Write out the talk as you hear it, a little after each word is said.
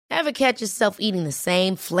Ever catch yourself eating the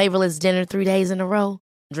same flavorless dinner 3 days in a row?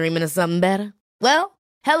 Dreaming of something better? Well,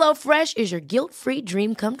 HelloFresh is your guilt-free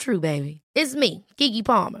dream come true, baby. It's me, Keke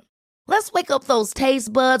Palmer. Let's wake up those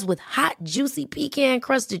taste buds with hot, juicy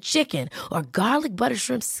pecan-crusted chicken or garlic butter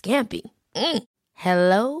shrimp scampi.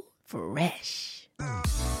 Hello Fresh.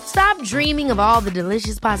 Stop dreaming of all the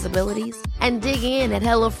delicious possibilities and dig in at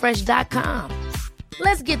HelloFresh.com.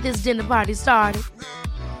 Let's get this dinner party started.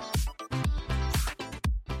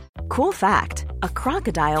 Cool fact, a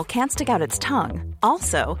crocodile can't stick out its tongue.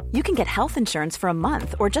 Also, you can get health insurance for a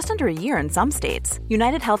month or just under a year in some states.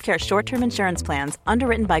 United Healthcare short-term insurance plans,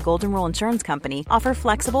 underwritten by Golden Rule Insurance Company, offer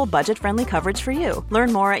flexible, budget-friendly coverage for you.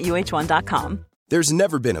 Learn more at UH1.com. There's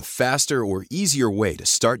never been a faster or easier way to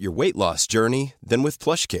start your weight loss journey than with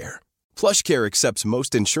PlushCare. PlushCare accepts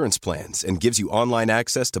most insurance plans and gives you online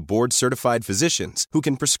access to board-certified physicians who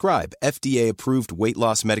can prescribe FDA-approved weight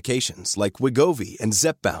loss medications like Wegovy and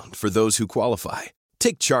Zepbound for those who qualify.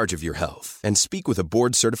 Take charge of your health and speak with a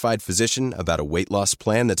board-certified physician about a weight loss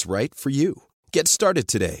plan that's right for you. Get started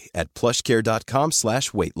today at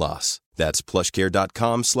plushcare.com/weight loss. That's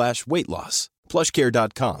plushcare.com/weight loss.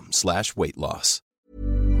 plushcare.com/weight loss.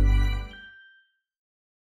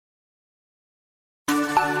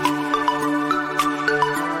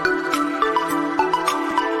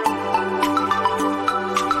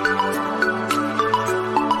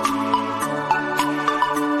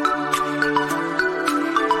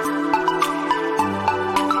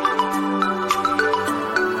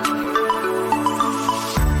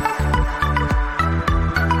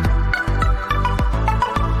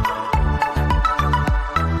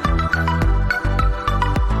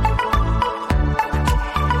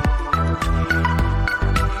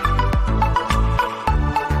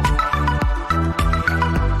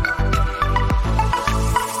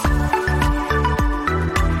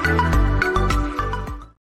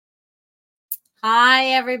 Hi,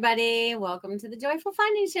 everybody. Welcome to the Joyful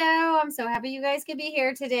Finding Show. I'm so happy you guys could be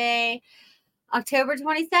here today. October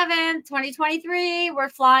 27th, 2023. We're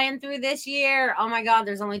flying through this year. Oh my God,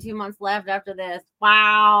 there's only 2 months left after this.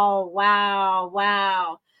 Wow.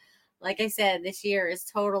 Like I said, this year is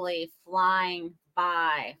totally flying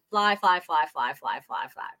by. Fly.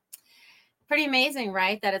 Pretty amazing,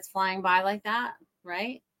 right? That it's flying by like that,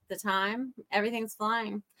 right? The time, everything's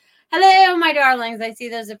flying. Hello, my darlings. I see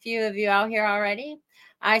there's a few of you out here already.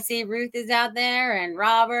 I see Ruth is out there and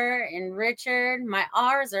Robert and Richard. My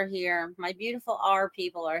R's are here. My beautiful R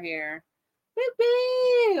people are here.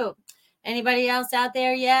 Woo-hoo! Anybody else out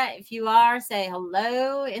there yet? If you are, say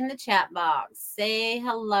hello in the chat box. Say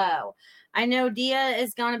hello. I know Dia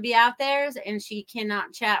is going to be out there and she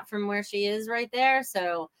cannot chat from where she is right there.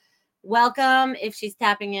 So welcome if she's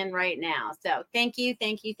tapping in right now. So thank you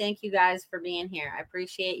guys for being here. I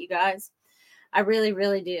appreciate you guys. I really,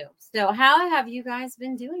 really do. So how have you guys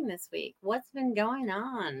been doing this week? What's been going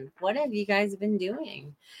on? What have you guys been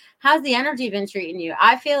doing? How's the energy been treating you?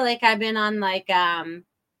 I feel like I've been on like, the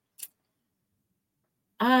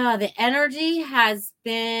energy has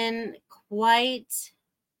been quite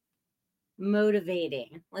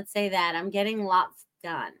motivating. Let's say that. I'm getting lots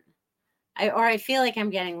done. I feel like I'm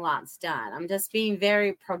getting lots done. I'm just being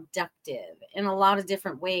very productive in a lot of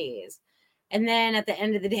different ways. And then at the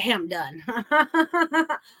end of the day, I'm done.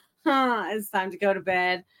 It's time to go to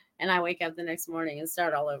bed. And I wake up the next morning and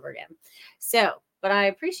start all over again. So, but I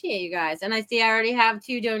appreciate you guys. And I see I already have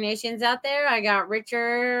 2 donations out there. I got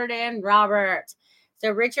Richard and Robert. So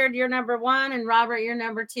Richard, you're number 1 and Robert, you're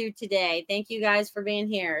number 2 today. Thank you guys for being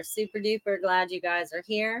here. Super duper glad you guys are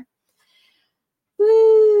here.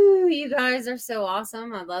 Woo, you guys are so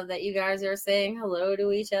awesome. I love that you guys are saying hello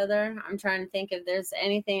to each other. I'm trying to think if there's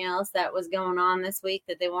anything else that was going on this week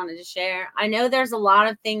that they wanted to share. I know there's a lot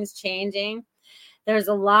of things changing. There's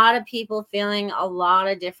a lot of people feeling a lot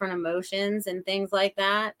of different emotions and things like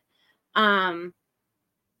that. And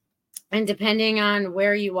depending on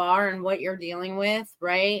where you are and what you're dealing with,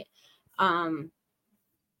 right?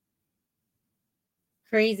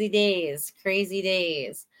 Crazy days.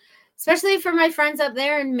 Especially for my friends up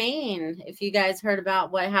there in Maine. If you guys heard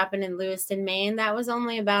about what happened in Lewiston, Maine, that was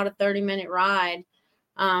only about a 30-minute ride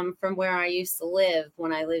from where I used to live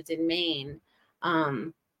when I lived in Maine.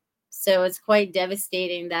 So it's quite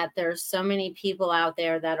devastating that there's so many people out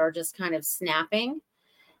there that are just kind of snapping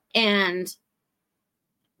and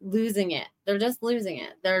losing it. They're just losing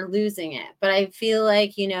it. They're losing it. But I feel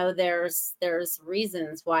like, there's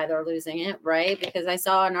reasons why they're losing it, right? Because I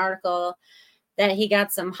saw an article that he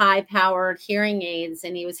got some high-powered hearing aids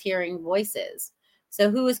and he was hearing voices. So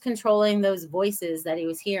who was controlling those voices that he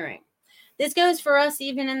was hearing? This goes for us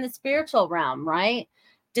even in the spiritual realm, right?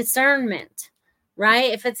 Discernment,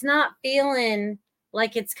 right? If it's not feeling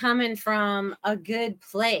like it's coming from a good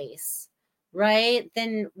place, right?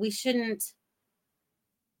 Then we shouldn't,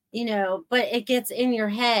 but it gets in your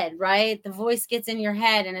head, right? The voice gets in your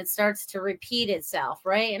head and it starts to repeat itself,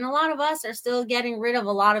 right? And a lot of us are still getting rid of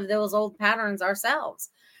a lot of those old patterns ourselves,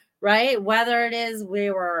 right? Whether it is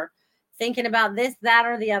we were thinking about this, that,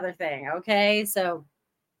 or the other thing, okay? So,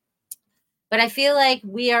 but I feel like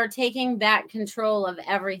we are taking back control of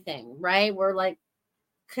everything, right? We're like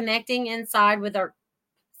connecting inside with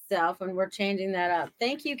ourself and we're changing that up.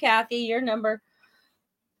 Thank you, Kathy. You're going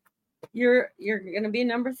to be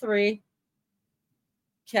number 3.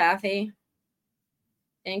 Kathy.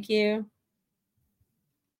 Thank you.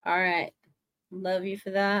 All right. Love you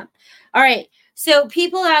for that. All right. So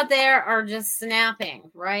people out there are just snapping,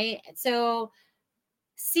 right? So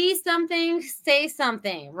see something, say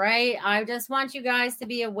something, right? I just want you guys to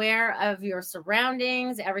be aware of your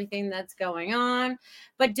surroundings, everything that's going on,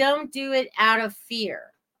 but don't do it out of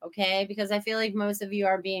fear, okay? Because I feel like most of you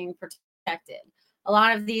are being protected. A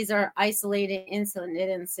lot of these are isolated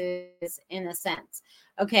incidences in a sense.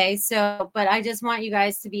 Okay, so, but I just want you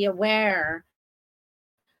guys to be aware,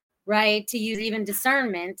 right? To use even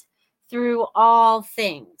discernment through all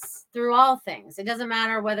things, It doesn't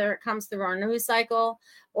matter whether it comes through our news cycle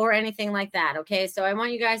or anything like that. Okay, so I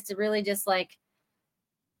want you guys to really just like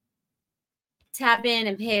tap in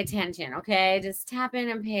and pay attention. Okay, just tap in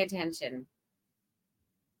and pay attention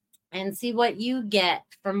and see what you get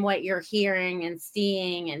from what you're hearing and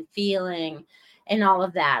seeing and feeling and all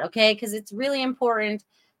of that. Okay, because it's really important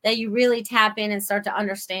that you really tap in and start to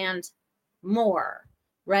understand more,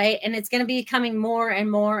 right? And it's going to be becoming more and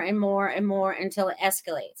more and more and more until it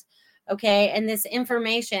escalates. Okay, and this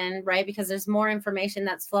information, right, because there's more information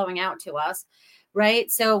that's flowing out to us,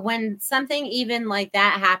 right? So when something even like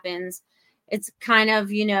that happens, it's kind of,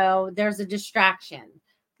 there's a distraction.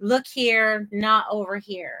 Look here, not over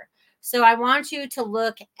here. So I want you to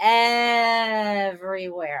look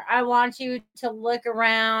everywhere. I want you to look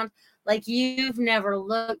around like you've never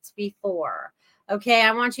looked before. Okay,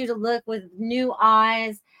 I want you to look with new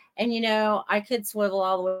eyes. And, I could swivel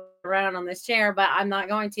all the way around on this chair, but I'm not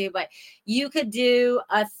going to. But you could do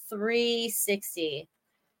a 360.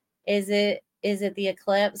 Is it the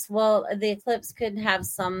eclipse? Well, the eclipse could have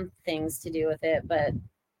some things to do with it, but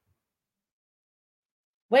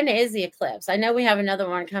when is the eclipse? I know we have another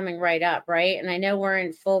one coming right up, right? And I know we're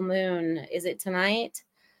in full moon. Is it tonight?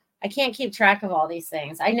 I can't keep track of all these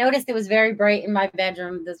things. I noticed it was very bright in my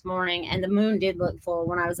bedroom this morning, and the moon did look full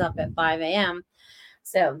when I was up at 5 a.m.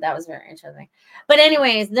 So that was very interesting. But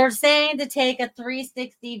anyways, they're saying to take a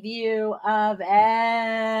 360 view of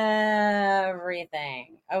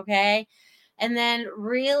everything, okay? And then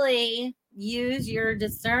really use your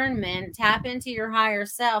discernment, tap into your higher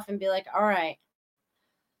self and be like, all right,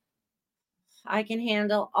 I can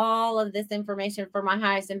handle all of this information for my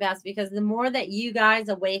highest and best, because the more that you guys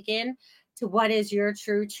awaken to what is your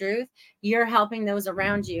true truth, you're helping those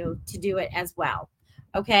around you to do it as well.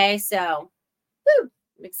 Okay, so woo,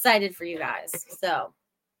 I'm excited for you guys. So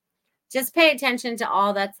just pay attention to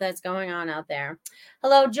all that's going on out there.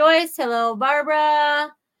 Hello, Joyce. Hello,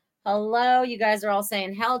 Barbara. Hello. You guys are all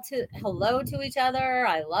saying hello to each other.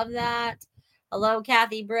 I love that. Hello,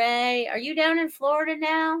 Kathy Bray. Are you down in Florida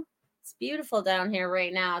now? It's beautiful down here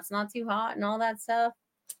right now. It's not too hot and all that stuff.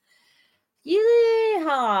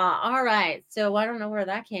 Yeehaw. All right. So I don't know where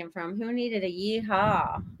that came from. Who needed a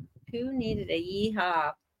yeehaw? Who needed a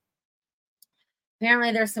yeehaw?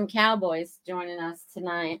 Apparently there's some cowboys joining us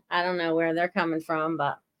tonight. I don't know where they're coming from,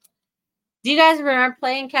 but do you guys remember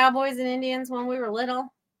playing cowboys and Indians when we were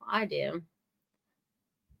little? I do.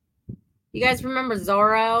 You guys remember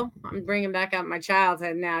Zorro? I'm bringing back up my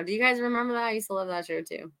childhood now. Do you guys remember that? I used to love that show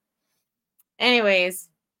too. Anyways,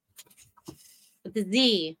 with the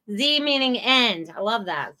Z meaning end. I love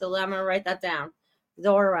that. So I'm going to write that down.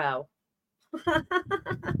 Zorro.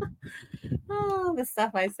 Oh, the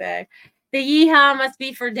stuff I say. The yeehaw must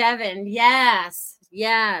be for Devin. Yes.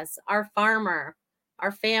 Our farmer,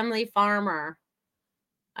 our family farmer.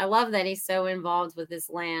 I love that he's so involved with this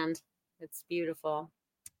land. It's beautiful.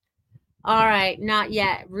 All right. Not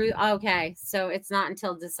yet. Okay. So it's not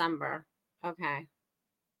until December. Okay.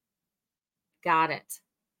 Got it.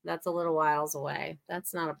 That's a little whiles away.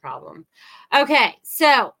 That's not a problem. Okay.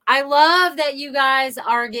 So I love that you guys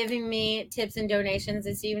are giving me tips and donations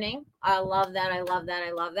this evening. I love that. I love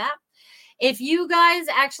that. If you guys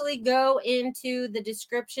actually go into the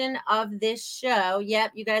description of this show,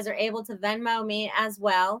 yep, you guys are able to Venmo me as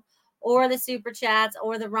well, or the Super Chats,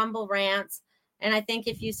 or the Rumble Rants. And I think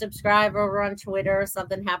if you subscribe over on Twitter,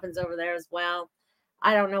 something happens over there as well.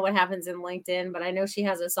 I don't know what happens in LinkedIn, but I know she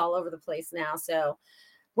has us all over the place now. So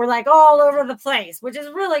we're like all over the place, which is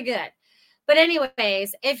really good. But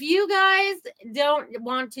anyways, if you guys don't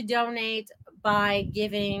want to donate by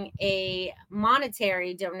giving a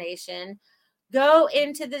monetary donation, go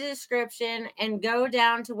into the description and go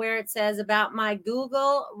down to where it says about my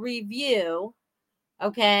Google review,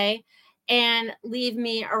 okay, and leave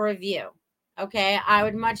me a review, okay? I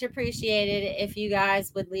would much appreciate it if you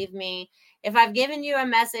guys would leave me. If I've given you a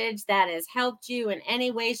message that has helped you in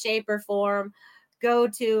any way, shape, or form, go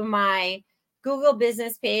to my Google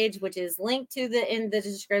business page, which is linked to in the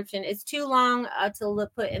description. It's too long to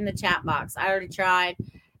put in the chat box. I already tried,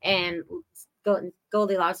 and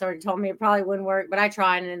Goldilocks already told me it probably wouldn't work, but I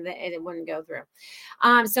tried and it wouldn't go through.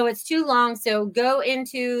 So it's too long. So go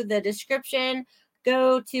into the description,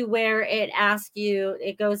 go to where it asks you,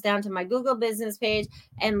 it goes down to my Google business page,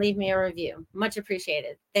 and leave me a review. Much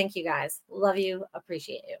appreciated. Thank you guys. Love you.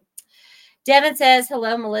 Appreciate you. Devin says,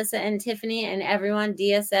 hello, Melissa and Tiffany and everyone.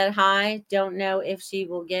 Dia said hi. Don't know if she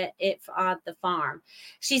will get it at the farm.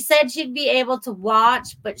 She said she'd be able to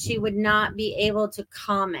watch, but she would not be able to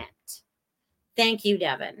comment. Thank you,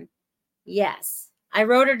 Devin. Yes. I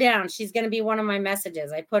wrote her down. She's going to be one of my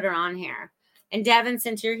messages. I put her on here. And Devin,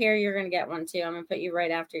 since you're here, you're going to get one too. I'm going to put you right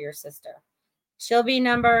after your sister. She'll be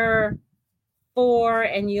number 4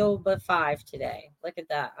 and you'll be 5 today. Look at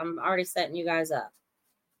that. I'm already setting you guys up,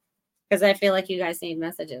 because I feel like you guys need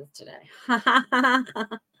messages today.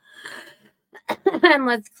 And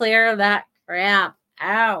let's clear that crap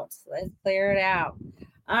out. Let's clear it out.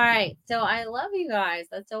 All right. So I love you guys.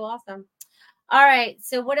 That's so awesome. All right.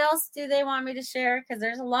 So what else do they want me to share? Because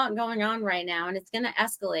there's a lot going on right now, and it's going to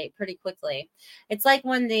escalate pretty quickly. It's like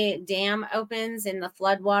when the dam opens and the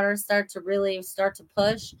floodwaters start to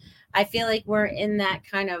push. I feel like we're in that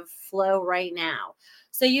kind of flow right now.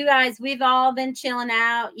 So you guys, we've all been chilling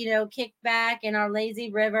out, kicked back in our lazy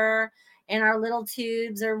river and our little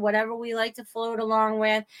tubes or whatever we like to float along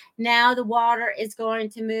with. Now the water is going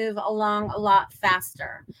to move along a lot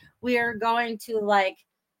faster. We are going to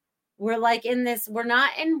we're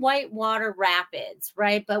not in whitewater rapids,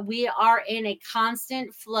 right? But we are in a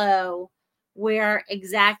constant flow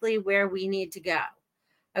exactly where we need to go.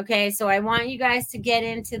 Okay. So I want you guys to get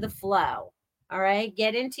into the flow. All right.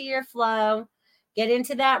 Get into your flow. Get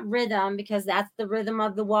into that rhythm, because that's the rhythm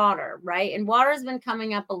of the water, right? And water has been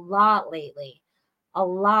coming up a lot lately.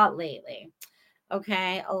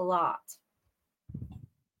 Okay, a lot.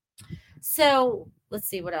 So let's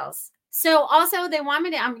see what else. So also they want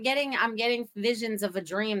me to, I'm getting visions of a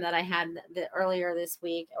dream that I had earlier this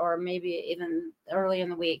week, or maybe even early in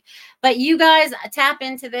the week. But you guys tap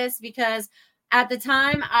into this, because at the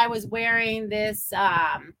time I was wearing this,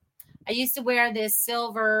 I used to wear this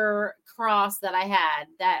silver cross that I had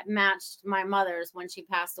that matched my mother's when she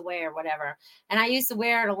passed away or whatever. And I used to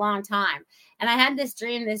wear it a long time. And I had this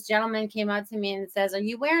dream. This gentleman came up to me and says, "Are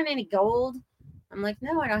you wearing any gold?" I'm like,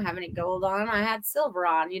 "No, I don't have any gold on. I had silver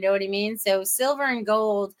on." You know what I mean? So silver and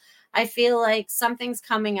gold, I feel like something's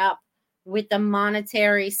coming up with the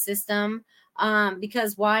monetary system,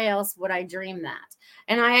 because why else would I dream that?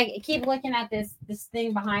 And I keep looking at this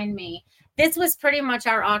thing behind me. This was pretty much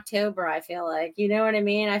our October, I feel like. You know what I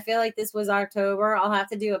mean? I feel like this was October. I'll have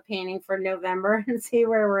to do a painting for November and see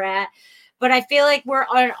where we're at. But I feel like we're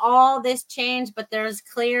on all this change, but there's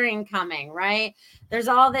clearing coming, right? There's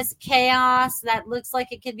all this chaos that looks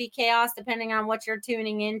like it could be chaos depending on what you're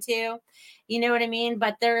tuning into. You know what I mean?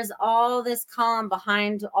 But there's all this calm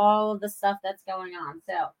behind all of the stuff that's going on.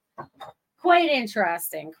 So quite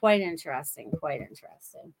interesting.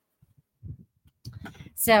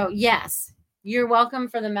 So yes, you're welcome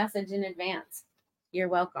for the message in advance. You're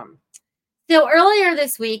welcome. So earlier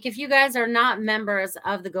this week, if you guys are not members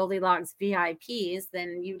of the Goldilocks VIPs,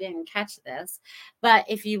 then you didn't catch this. But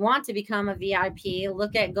if you want to become a VIP,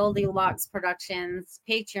 look at Goldilocks Productions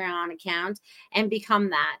Patreon account and become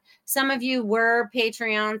that. Some of you were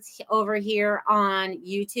Patreons over here on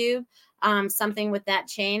YouTube. Something with that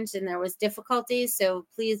changed and there was difficulties. So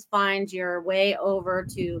please find your way over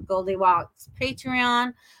to Goldilocks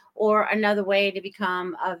Patreon, or another way to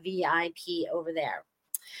become a VIP over there.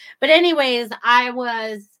 But anyways, I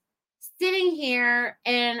was sitting here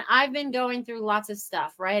and I've been going through lots of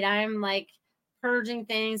stuff, right? I'm like purging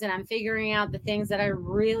things and I'm figuring out the things that I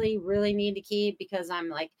really, really need to keep, because I'm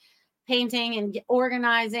like painting and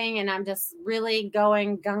organizing, and I'm just really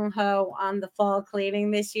going gung-ho on the fall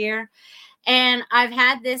cleaning this year. And I've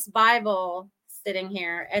had this Bible sitting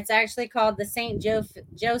here. It's actually called the St.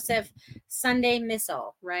 Joseph Sunday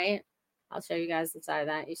Missal, right? I'll show you guys the side of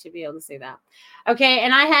that. You should be able to see that. Okay.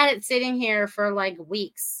 And I had it sitting here for like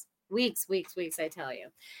weeks, weeks, I tell you.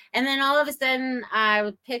 And then all of a sudden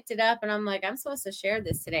I picked it up and I'm like, I'm supposed to share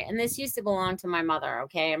this today. And this used to belong to my mother.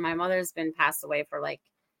 Okay. And my mother's been passed away for like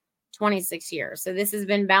 26 years. So this has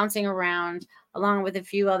been bouncing around along with a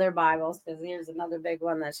few other Bibles, because here's another big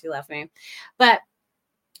one that she left me. But,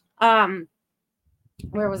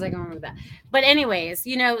 where was I going with that? But anyways,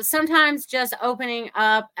 you know, sometimes just opening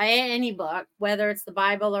up any book, whether it's the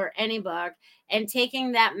Bible or any book, and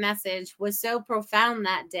taking that message was so profound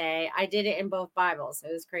that day. I did it in both Bibles.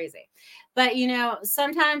 It was crazy. But, you know,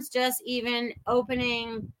 sometimes just even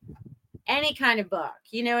opening any kind of book,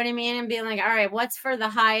 you know what I mean? And being like, all right, what's for the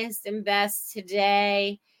highest and best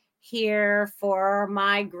today here for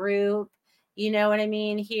my group? You know what I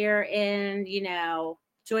mean? Here in, you know,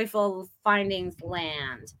 Joyful Findings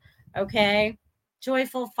Land. Okay.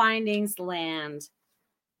 Joyful Findings Land.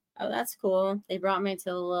 Oh, that's cool. They brought me to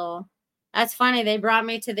the little, that's funny. They brought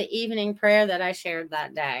me to the evening prayer that I shared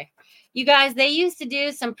that day. You guys, they used to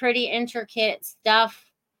do some pretty intricate stuff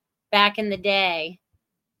back in the day.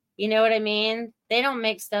 You know what I mean? They don't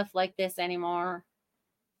make stuff like this anymore.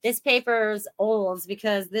 This paper's old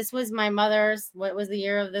because this was my mother's. What was the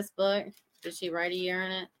year of this book? Did she write a year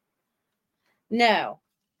in it? No,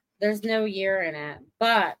 there's no year in it.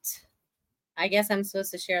 But I guess I'm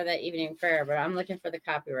supposed to share that evening prayer, but I'm looking for the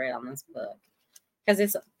copyright on this book because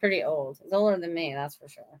it's pretty old. It's older than me, that's for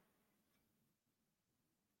sure.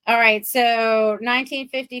 All right, so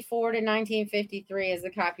 1954 to 1953 is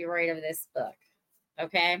the copyright of this book.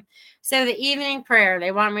 Okay, so the evening prayer,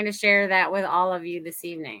 they want me to share that with all of you this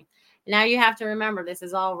evening. Now you have to remember, this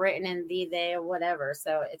is all written in the day or whatever,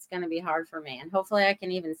 so it's going to be hard for me. And hopefully I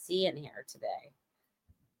can even see in here today.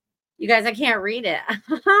 You guys, I can't read it.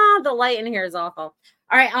 The light in here is awful.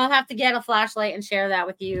 All right, I'll have to get a flashlight and share that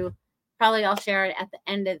with you. Probably I'll share it at the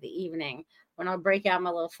end of the evening when I'll break out my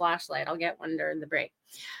little flashlight. I'll get one during the break.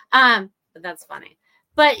 But that's funny.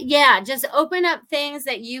 But yeah, just open up things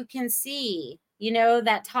that you can see, you know,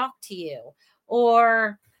 that talk to you,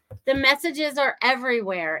 or the messages are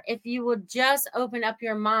everywhere. If you would just open up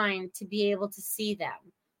your mind to be able to see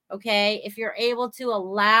them. Okay. If you're able to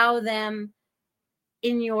allow them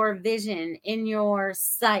in your vision, in your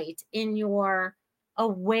sight, in your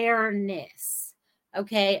awareness.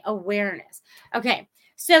 Okay. Awareness. Okay.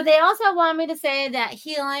 So they also want me to say that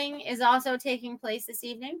healing is also taking place this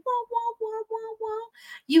evening. Whoa, whoa, whoa, whoa, whoa.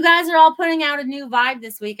 You guys are all putting out a new vibe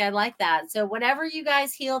this week. I like that. So whatever you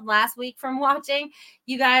guys healed last week from watching,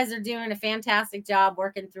 you guys are doing a fantastic job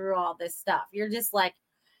working through all this stuff. You're just like,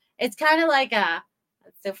 it's kind of like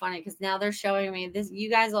it's so funny because now they're showing me this. You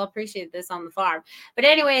guys will appreciate this on the farm. But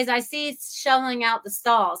anyways, I see shoveling out the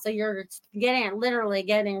stall. So you're literally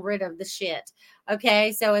getting rid of the shit.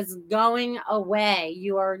 Okay. So it's going away.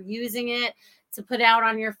 You are using it to put out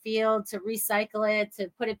on your field, to recycle it, to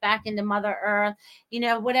put it back into Mother Earth, you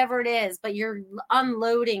know, whatever it is, but you're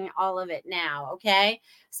unloading all of it now. Okay.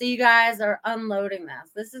 So you guys are unloading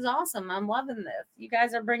this. This is awesome. I'm loving this. You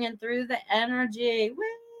guys are bringing through the energy.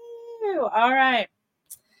 Woo! All right.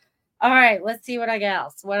 All right, let's see what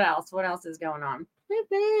else. What else is going on?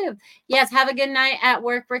 Woo-hoo. Yes, have a good night at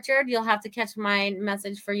work, Richard. You'll have to catch my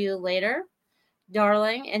message for you later.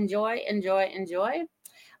 Darling, enjoy.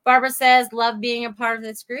 Barbara says, love being a part of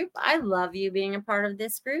this group. I love you being a part of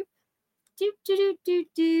this group.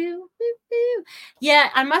 Yeah,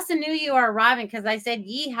 I must have knew you were arriving because I said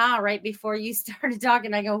yeehaw right before you started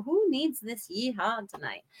talking. I go, who needs this yeehaw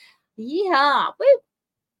tonight? Yeehaw. Woo.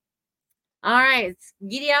 All right, it's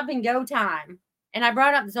giddy up and go time. And I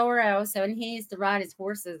brought up Zorro, and he used to ride his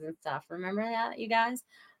horses and stuff. Remember that, you guys?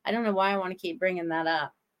 I don't know why I want to keep bringing that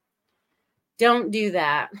up. Don't do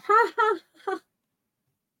that.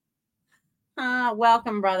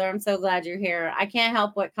 Welcome, brother. I'm so glad you're here. I can't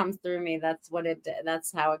help what comes through me.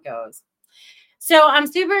 That's how it goes. So I'm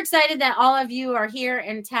super excited that all of you are here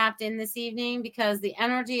and tapped in this evening because the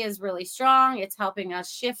energy is really strong. It's helping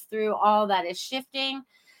us shift through all that is shifting.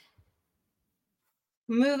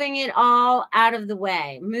 Moving it all out of the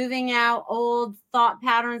way, moving out old thought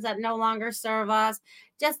patterns that no longer serve us,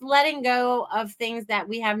 just letting go of things that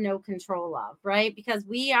we have no control of, right? Because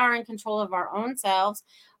we are in control of our own selves,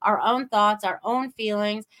 our own thoughts, our own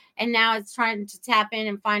feelings. And now it's trying to tap in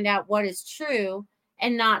and find out what is true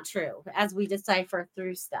and not true as we decipher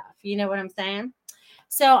through stuff. You know what I'm saying?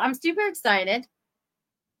 So I'm super excited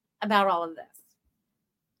about all of this.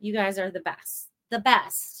 You guys are the best.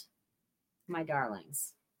 My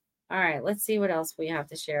darlings. All right, let's see what else we have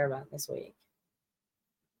to share about this week.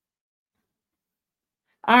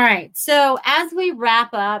 All right, so as we wrap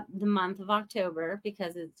up the month of October,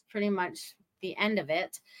 because it's pretty much the end of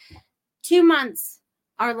it, 2 months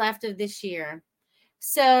are left of this year.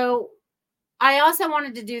 So I also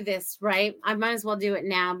wanted to do this, right? I might as well do it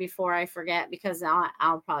now before I forget, because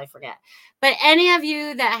I'll probably forget. But any of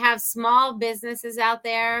you that have small businesses out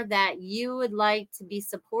there that you would like to be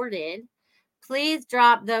supported, please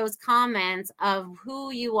drop those comments of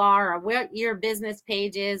who you are or what your business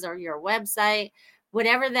page is or your website,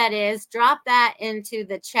 whatever that is. Drop that into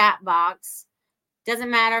the chat box.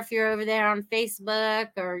 Doesn't matter if you're over there on Facebook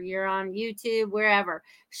or you're on YouTube, wherever.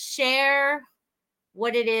 Share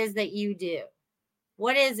what it is that you do.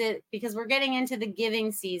 What is it? Because we're getting into the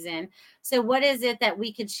giving season. So what is it that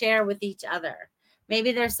we could share with each other?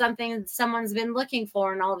 Maybe there's something someone's been looking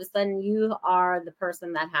for, and all of a sudden you are the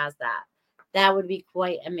person that has that. That would be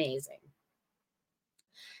quite amazing.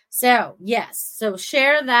 So, yes. So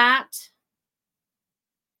share that.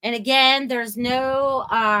 And again, there's no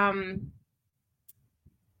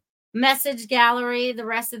message gallery the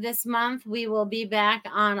rest of this month. We will be back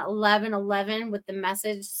on 11/11 with the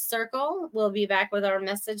message circle. We'll be back with our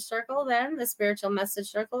message circle then, the spiritual message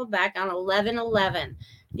circle, back on 11/11.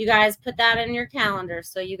 You guys put that in your calendar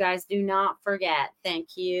so you guys do not forget.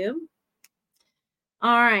 Thank you.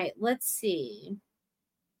 All right, let's see.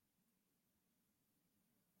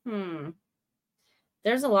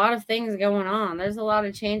 There's a lot of things going on. There's a lot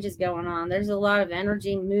of changes going on. There's a lot of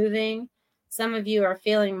energy moving. Some of you are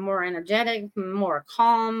feeling more energetic, more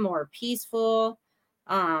calm, more peaceful.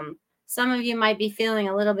 Some of you might be feeling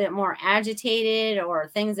a little bit more agitated, or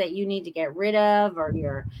things that you need to get rid of, or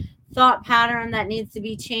your thought pattern that needs to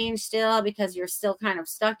be changed still because you're still kind of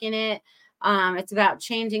stuck in it. It's about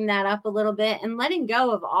changing that up a little bit and letting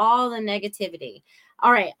go of all the negativity.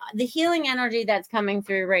 All right, the healing energy that's coming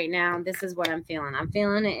through right now, this is what I'm feeling. I'm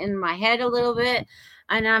feeling it in my head a little bit,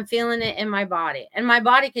 and I'm feeling it in my body. And my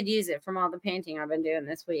body could use it from all the painting I've been doing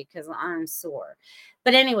this week because I'm sore.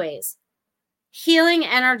 But anyways, healing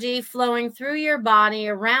energy flowing through your body,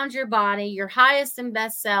 around your body, your highest and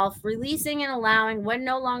best self, releasing and allowing what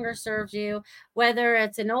no longer serves you, whether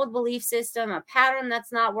it's an old belief system, a pattern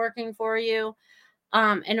that's not working for you,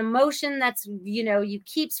 an emotion that's, you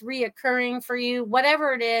keeps reoccurring for you,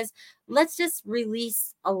 whatever it is. Let's just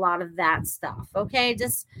release a lot of that stuff. Okay.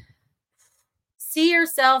 Just see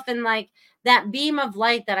yourself in like that beam of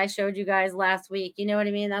light that I showed you guys last week. You know what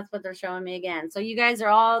I mean? That's what they're showing me again. So you guys are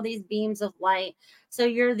all these beams of light. So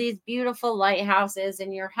you're these beautiful lighthouses,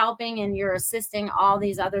 and you're helping and you're assisting all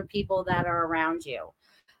these other people that are around you.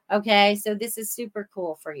 Okay. So this is super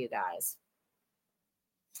cool for you guys.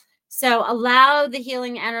 So allow the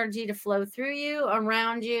healing energy to flow through you,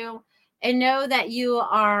 around you, and know that you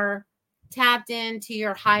are tapped into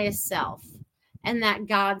your highest self and that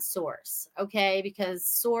God source, okay? Because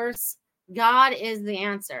source, God is the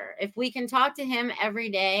answer. If we can talk to him every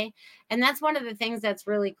day, and that's one of the things that's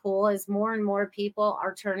really cool, is more and more people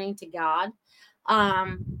are turning to God.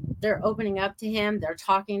 They're opening up to him. They're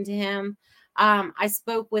talking to him. I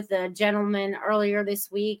spoke with a gentleman earlier this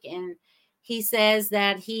week, and he says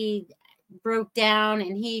that he broke down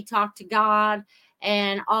and he talked to God,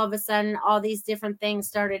 and all of a sudden all these different things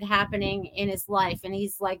started happening in his life. And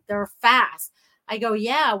he's like, they're fast. I go,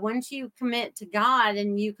 yeah, once you commit to God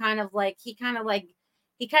and you he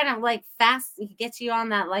fast, he gets you on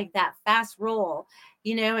that, like that fast roll,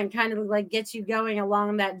 and kind of like gets you going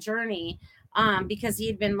along that journey, because he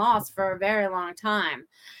had been lost for a very long time.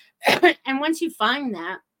 And once you find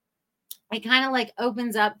that, it kind of like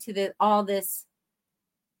opens up to all this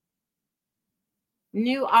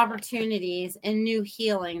new opportunities and new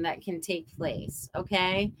healing that can take place.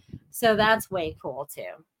 Okay. So that's way cool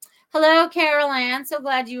too. Hello, Carol Ann. So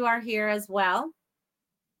glad you are here as well.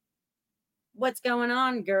 What's going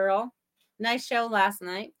on, girl? Nice show last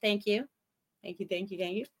night. Thank you. Thank you. Thank you.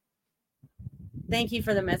 Thank you. Thank you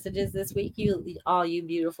for the messages this week. All you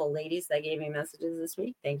beautiful ladies that gave me messages this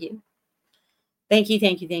week. Thank you. Thank you.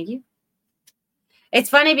 Thank you. Thank you. It's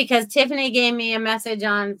funny because Tiffany gave me a message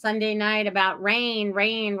on Sunday night about rain,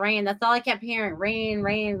 rain, rain. That's all I kept hearing. Rain,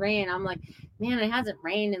 rain, rain. I'm like, man, it hasn't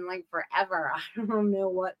rained in like forever. I don't know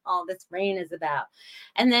what all this rain is about.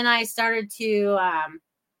 And then I started to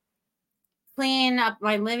clean up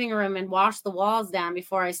my living room and wash the walls down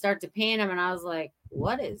before I start to paint them. And I was like,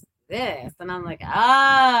 what is this? And I'm like,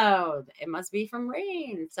 oh, it must be from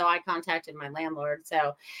rain. So I contacted my landlord.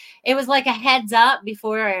 So it was like a heads up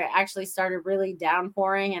before I actually started really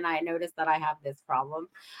downpouring, and I noticed that I have this problem.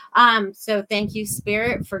 So thank you,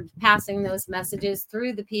 Spirit, for passing those messages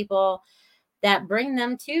through the people that bring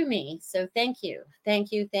them to me. So thank you.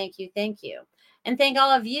 Thank you. Thank you. Thank you. And thank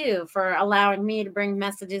all of you for allowing me to bring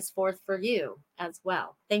messages forth for you as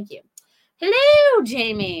well. Thank you. Hello,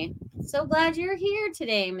 Jamie. So glad you're here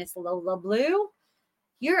today, Miss Lola Blue.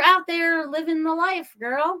 You're out there living the life,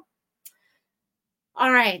 girl.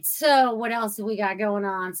 All right. So what else do we got going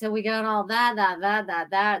on? So we got all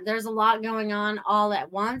that. There's a lot going on all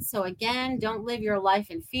at once. So again, don't live your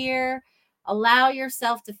life in fear. Allow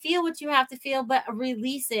yourself to feel what you have to feel, but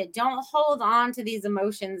release it. Don't hold on to these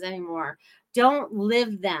emotions anymore. Don't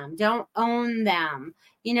live them. Don't own them.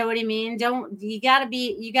 You know what I mean? You got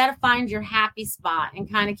to find your happy spot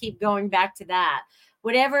and kind of keep going back to that.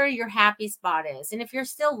 Whatever your happy spot is. And if you're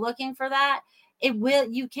still looking for that,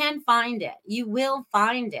 you can find it. You will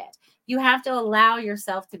find it. You have to allow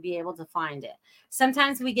yourself to be able to find it.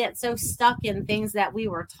 Sometimes we get so stuck in things that we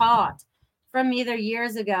were taught from either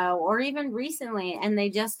years ago or even recently, and they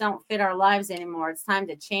just don't fit our lives anymore. It's time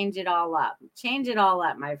to change it all up. Change it all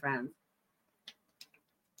up, my friends.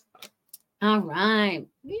 All right.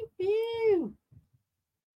 Woo-hoo.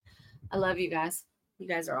 I love you guys. You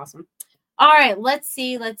guys are awesome. All right, let's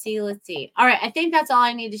see. All right, I think that's all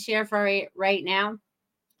I need to share for right now.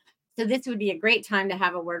 So this would be a great time to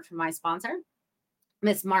have a word from my sponsor,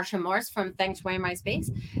 Miss Marsha Morse from Feng Shui My Space.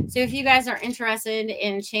 So if you guys are interested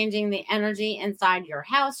in changing the energy inside your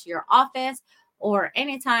house, your office, or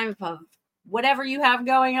any time of whatever you have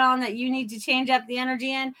going on that you need to change up the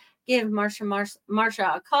energy in, give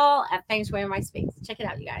Marsha a call at Feng Shui My Space. Check it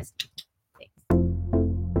out, you guys.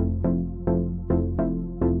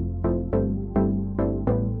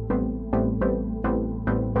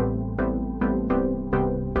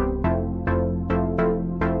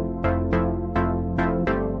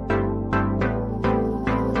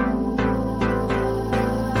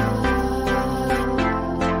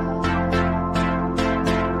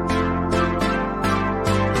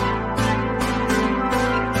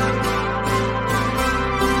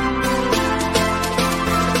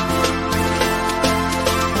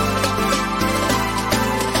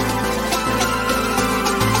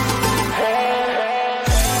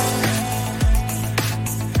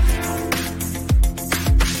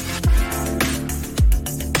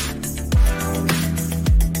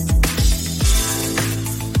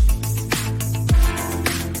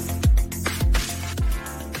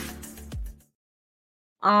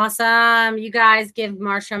 Awesome. You guys give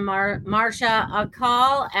Marsha a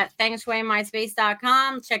call at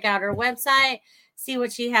fengshuimyspace.com. Check out her website, see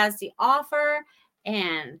what she has to offer,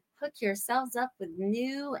 and hook yourselves up with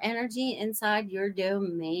new energy inside your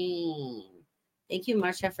domain. Thank you,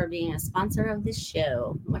 Marsha, for being a sponsor of this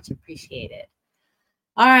show. Much appreciated.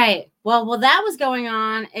 All right. Well, that was going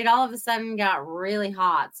on. It all of a sudden got really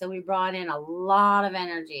hot. So we brought in a lot of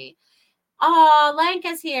energy. Oh,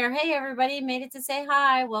 Lanka's here. Hey, everybody. Made it to say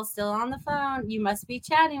hi. Well, still on the phone. You must be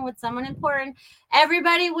chatting with someone important.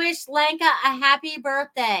 Everybody wish Lanka a happy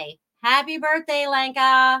birthday. Happy birthday,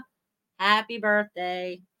 Lanka. Happy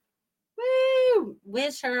birthday. Woo!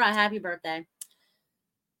 Wish her a happy birthday.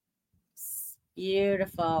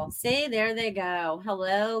 Beautiful. See, there they go.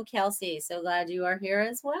 Hello, Kelsey. So glad you are here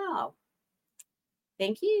as well.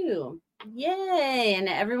 Thank you. Yay. And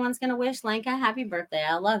everyone's going to wish Lanka a happy birthday.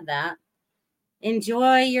 I love that.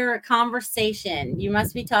 Enjoy your conversation. You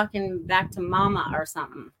must be talking back to mama or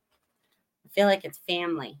something. I feel like it's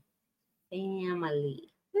family.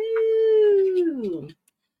 Family. Woo.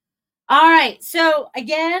 All right. So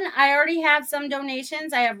again, I already have some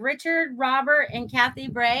donations. I have Richard, Robert, and Kathy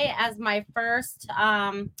Bray as my first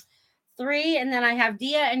three. And then I have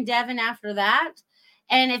Dia and Devin after that.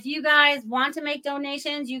 And if you guys want to make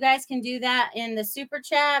donations, you guys can do that in the super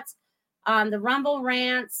chats, the Rumble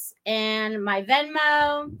Rants, and my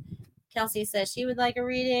Venmo. Kelsey says she would like a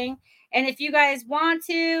reading. And if you guys want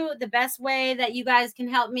to, the best way that you guys can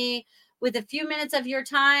help me with a few minutes of your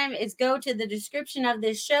time is go to the description of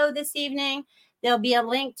this show this evening. There'll be a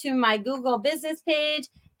link to my Google business page.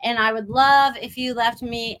 And I would love if you left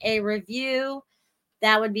me a review.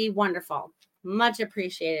 That would be wonderful. Much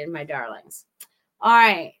appreciated, my darlings. All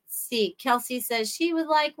right. Let's see. Kelsey says she would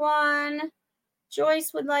like one.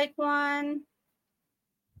 Joyce would like one.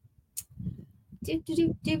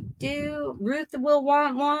 Ruth will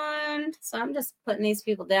want one. So I'm just putting these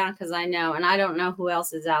people down because I know, and I don't know who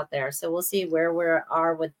else is out there. So we'll see where we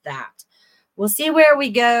are with that. We'll see where we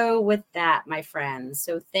go with that, my friends.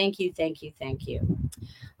 So thank you.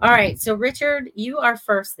 All right. So Richard, you are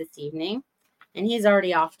first this evening, and he's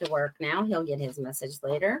already off to work now. He'll get his message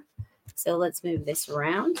later. So let's move this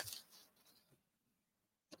around.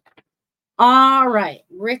 All right,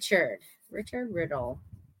 Richard Riddle.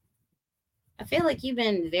 I feel like you've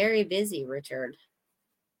been very busy, Richard.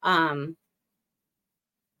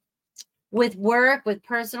 with work, with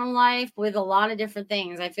personal life, with a lot of different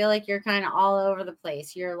things. I feel like you're kind of all over the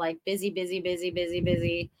place. You're like busy, busy, busy, busy,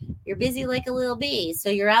 busy. You're busy like a little bee. So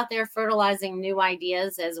you're out there fertilizing new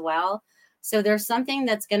ideas as well. So there's something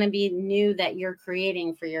that's going to be new that you're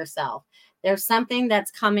creating for yourself. There's something that's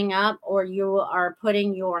coming up or you are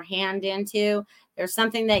putting your hand into. There's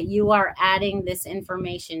something that you are adding this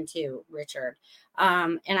information to, Richard.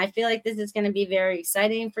 And I feel like this is going to be very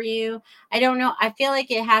exciting for you. I don't know. I feel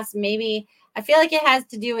like it has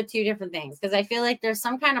to do with two different things, because I feel like there's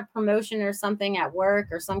some kind of promotion or something at work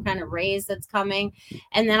or some kind of raise that's coming.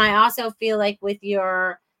 And then I also feel like with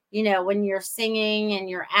your, when you're singing and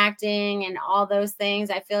you're acting and all those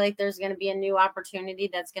things, I feel like there's going to be a new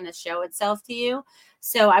opportunity that's going to show itself to you.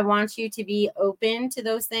 So I want you to be open to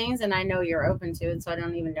those things. And I know you're open to it. So I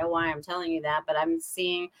don't even know why I'm telling you that, but I'm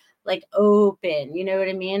seeing like open, you know what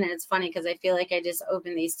I mean? And it's funny because I feel like I just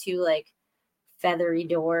opened these two like feathery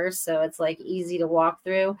doors, so it's like easy to walk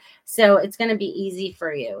through. So it's going to be easy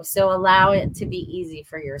for you. So allow it to be easy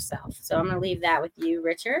for yourself. So I'm going to leave that with you,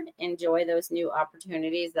 Richard. Enjoy those new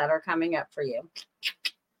opportunities that are coming up for you.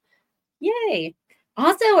 Yay.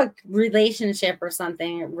 Also a relationship or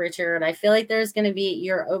something, Richard. I feel like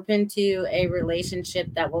you're open to a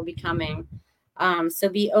relationship that will be coming. So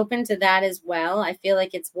be open to that as well. I feel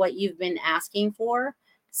like it's what you've been asking for.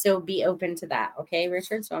 So be open to that. Okay,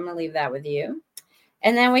 Richard? So I'm going to leave that with you.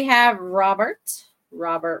 And then we have Robert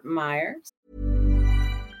Myers.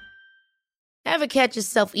 Ever catch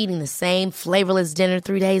yourself eating the same flavorless dinner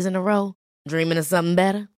 3 days in a row? Dreaming of something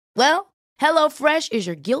better? Well, HelloFresh is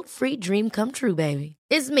your guilt-free dream come true, baby.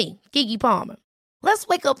 It's me, Keke Palmer. Let's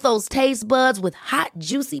wake up those taste buds with hot,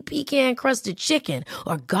 juicy pecan-crusted chicken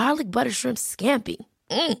or garlic butter shrimp scampi.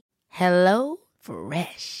 Hello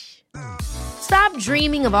Fresh. Stop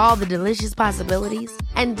dreaming of all the delicious possibilities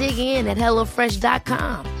and dig in at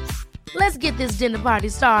HelloFresh.com. Let's get this dinner party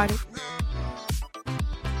started.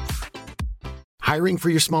 Hiring for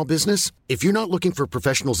your small business? If you're not looking for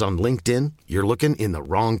professionals on LinkedIn, you're looking in the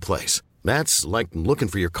wrong place. That's like looking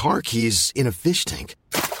for your car keys in a fish tank.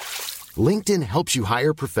 LinkedIn helps you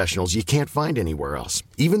hire professionals you can't find anywhere else,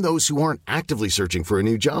 even those who aren't actively searching for a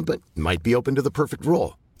new job but might be open to the perfect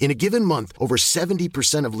role. In a given month, over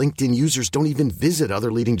 70% of LinkedIn users don't even visit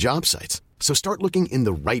other leading job sites. So start looking in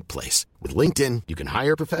the right place. With LinkedIn, you can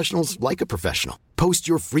hire professionals like a professional. Post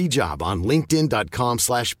your free job on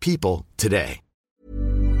linkedin.com/people today.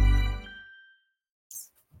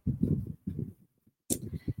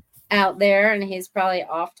 Out there, and he's probably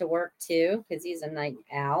off to work too because he's a night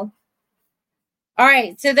owl. All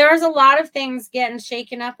right, so there's a lot of things getting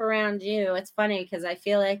shaken up around you. It's funny because I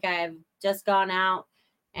feel like I've just gone out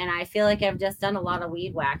and I feel like I've just done a lot of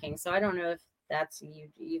weed whacking. So I don't know if that's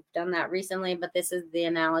you've done that recently, but this is the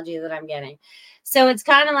analogy that I'm getting. So it's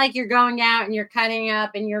kind of like you're going out and you're cutting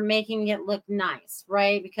up and you're making it look nice,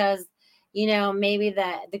 right? Because maybe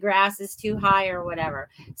the grass is too high or whatever.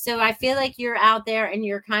 So I feel like you're out there and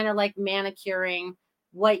you're kind of like manicuring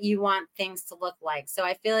what you want things to look like. So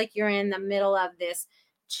I feel like you're in the middle of this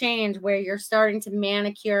change where you're starting to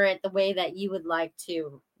manicure it the way that you would like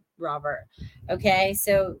to, Robert. Okay.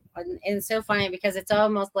 So, and it's so funny because it's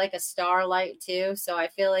almost like a starlight too. So I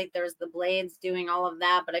feel like there's the blades doing all of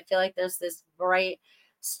that, but I feel like there's this bright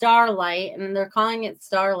starlight and they're calling it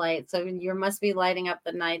starlight. So you must be lighting up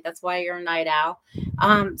the night. That's why you're a night owl.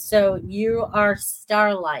 So you are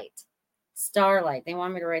starlight. They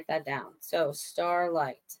want me to write that down. So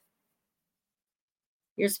starlight.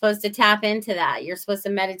 You're supposed to tap into that. You're supposed to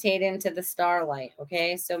meditate into the starlight.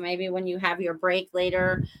 Okay. So maybe when you have your break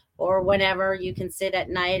later or whenever, you can sit at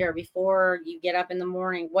night or before you get up in the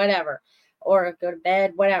morning, whatever, or go to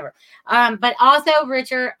bed, whatever. But also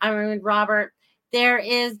Robert, there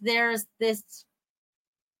is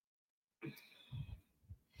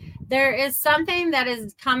something that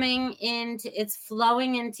is coming it's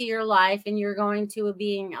flowing into your life and you're going to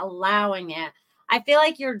be allowing it. I feel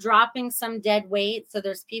like you're dropping some dead weight. So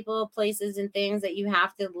there's people, places, and things that you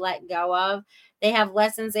have to let go of. They have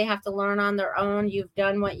lessons they have to learn on their own. You've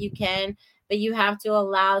done what you can, but you have to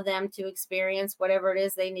allow them to experience whatever it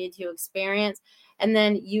is they need to experience. And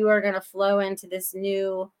then you are going to flow into this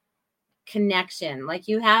new connection. Like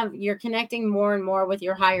you're connecting more and more with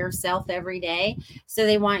your higher self every day. So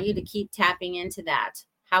they want you to keep tapping into that.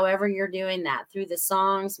 However you're doing that, through the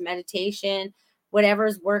songs, meditation,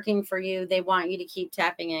 whatever's working for you, they want you to keep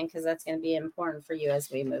tapping in because that's going to be important for you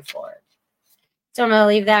as we move forward. So I'm going to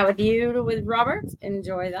leave that with you, with Robert.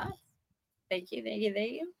 Enjoy that. Thank you.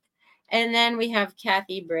 And then we have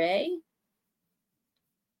Kathy Bray.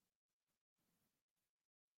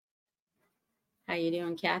 How you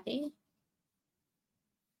doing, Kathy?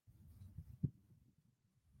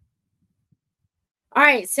 All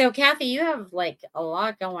right. So, Kathy, you have like a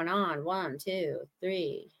lot going on. 1, 2,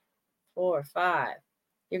 3, 4, 5.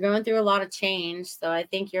 You're going through a lot of change. So, I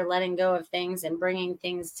think you're letting go of things and bringing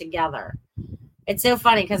things together. It's so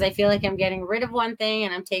funny because I feel like I'm getting rid of one thing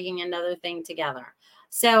and I'm taking another thing together.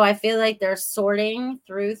 So I feel like they're sorting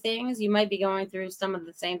through things. You might be going through some of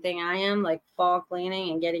the same thing I am, like fall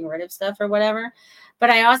cleaning and getting rid of stuff or whatever. But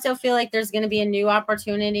I also feel like there's going to be a new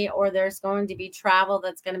opportunity, or there's going to be travel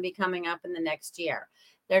that's going to be coming up in the next year.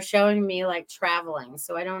 They're showing me like traveling.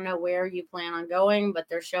 So I don't know where you plan on going, but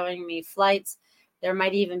they're showing me flights. There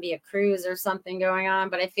might even be a cruise or something going on.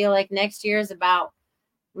 But I feel like next year is about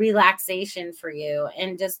relaxation for you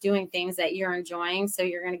and just doing things that you're enjoying. So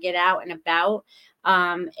you're going to get out and about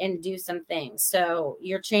and do some things. So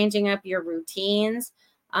you're changing up your routines.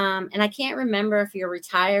 And I can't remember if you're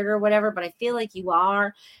retired or whatever, but I feel like you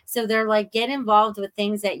are. So they're like, get involved with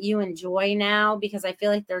things that you enjoy now, because I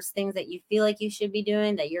feel like there's things that you feel like you should be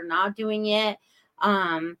doing that you're not doing yet.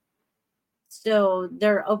 So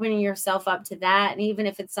they're opening yourself up to that. And even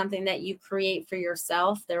if it's something that you create for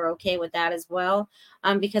yourself, they're okay with that as well,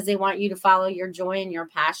 because they want you to follow your joy and your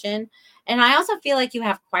passion. And I also feel like you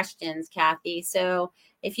have questions, Kathy. So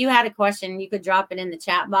if you had a question, you could drop it in the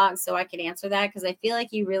chat box so I could answer that, because I feel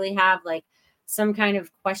like you really have like some kind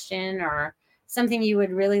of question or something you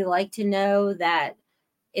would really like to know that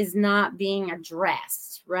is not being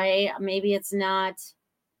addressed, right? Maybe it's not,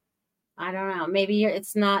 I don't know. Maybe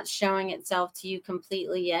it's not showing itself to you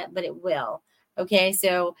completely yet, but it will. Okay.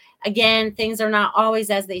 So again, things are not always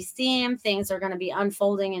as they seem. Things are going to be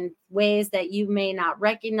unfolding in ways that you may not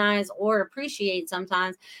recognize or appreciate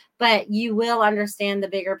sometimes, but you will understand the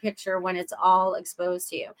bigger picture when it's all exposed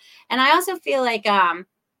to you. And I also feel like,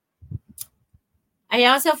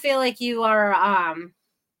 you are,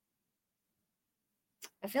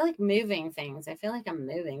 I feel like moving things. I feel like I'm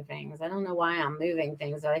moving things. I don't know why I'm moving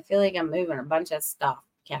things, but I feel like I'm moving a bunch of stuff,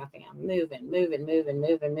 Kathy. I'm moving.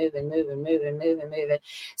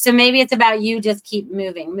 So maybe it's about you just keep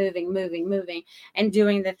moving, and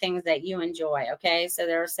doing the things that you enjoy. Okay. So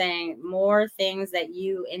they're saying more things that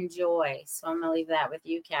you enjoy. So I'm going to leave that with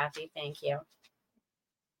you, Kathy. Thank you.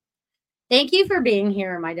 Thank you for being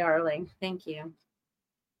here, my darling. Thank you.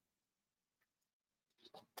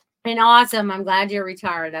 And awesome. I'm glad you're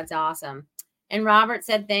retired. That's awesome. And Robert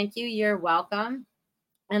said, thank you. You're welcome.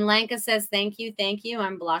 And Lanka says, thank you. Thank you.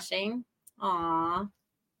 I'm blushing. Aw.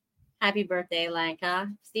 Happy birthday,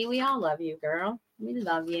 Lanka. See, we all love you, girl. We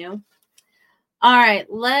love you. All right.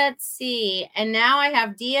 Let's see. And now I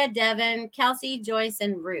have Dia, Devin, Kelsey, Joyce,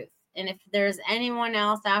 and Ruth. And if there's anyone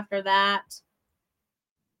else after that,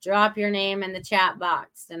 drop your name in the chat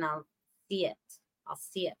box and I'll see it. I'll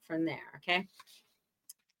see it from there. Okay.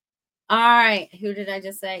 All right. Who did I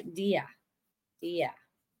just say? Dia. Dia.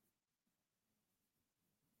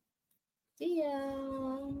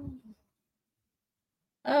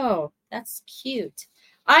 Oh, that's cute.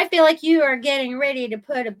 I feel like you are getting ready to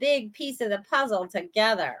put a big piece of the puzzle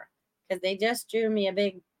together, because they just drew me a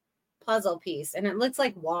big puzzle piece and it looks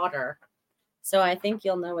like water. So I think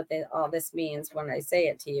you'll know what all this means when I say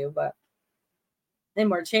it to you, but then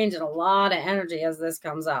we're changing a lot of energy as this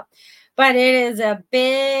comes up. But it is a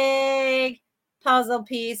big puzzle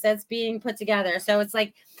piece that's being put together. So it's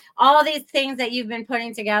like all these things that you've been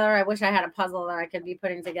putting together. I wish I had a puzzle that I could be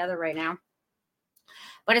putting together right now.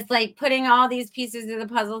 But it's like putting all these pieces of the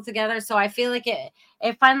puzzle together. So I feel like it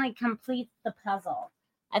finally completes the puzzle.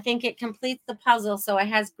 I think it completes the puzzle, so it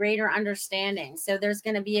has greater understanding. So there's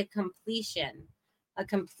going to be a completion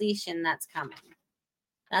that's coming.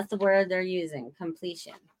 That's the word they're using,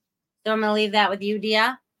 completion. So I'm going to leave that with you,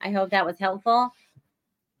 Dia. I hope that was helpful.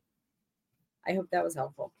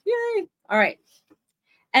 Yay. All right.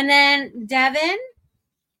 And then Devin,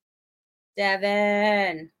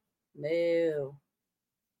 moo.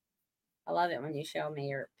 I love it when you show me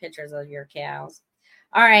your pictures of your cows.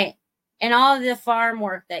 All right. And all of the farm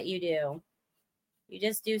work that you do. You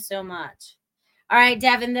just do so much. All right,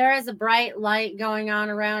 Devin, there is a bright light going on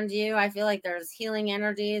around you. I feel like there's healing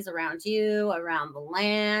energies around you, around the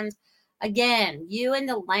land. Again, you and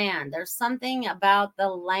the land. There's something about the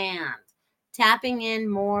land. Tapping in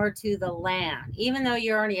more to the land. Even though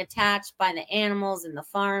you're already attached by the animals and the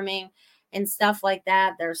farming and stuff like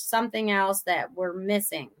that, there's something else that we're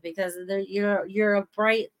missing, because you're a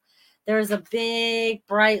bright, there's a big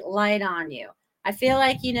bright light on you. I feel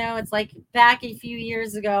like, it's like back a few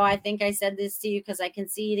years ago, I think I said this to you because I can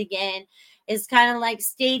see it again. It's kind of like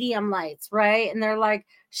stadium lights, right? And they're like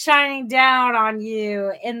shining down on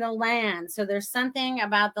you in the land. So there's something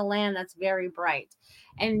about the land that's very bright,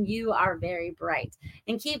 and you are very bright.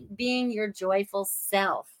 And keep being your joyful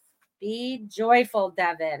self. Be joyful,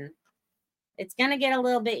 Devin. It's going to get a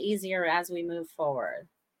little bit easier as we move forward.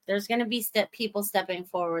 There's going to be people stepping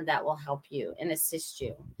forward that will help you and assist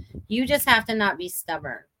you. You just have to not be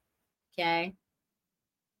stubborn. Okay?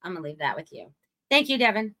 I'm going to leave that with you. Thank you,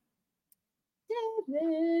 Devin.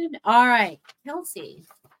 All right, Kelsey.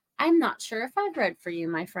 I'm not sure if I've read for you,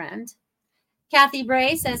 my friend. Kathy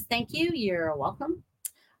Bray says, thank you. You're welcome.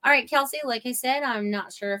 All right, Kelsey, like I said, I'm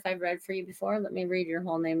not sure if I've read for you before. Let me read your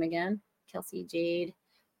whole name again. Kelsey Jade.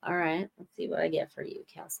 All right, let's see what I get for you,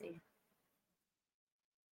 Kelsey.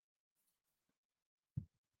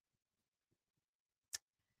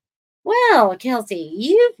 Well, Kelsey,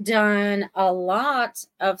 you've done a lot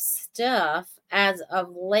of stuff as of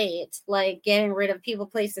late, like getting rid of people,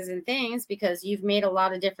 places, and things, because you've made a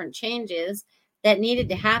lot of different changes that needed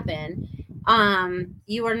to happen.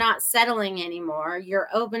 You are not settling anymore. You're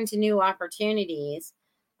open to new opportunities.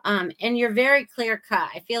 And you're very clear cut.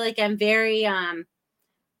 I feel like I'm very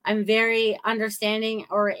understanding,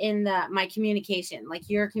 or in my communication, like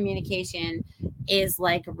your communication is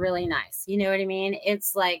like really nice. You know what I mean?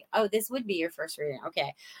 It's like, oh, this would be your first reading.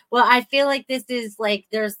 Okay. Well, I feel like this is like,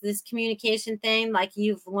 there's this communication thing. Like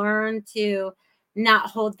you've learned to not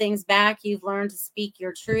hold things back. You've learned to speak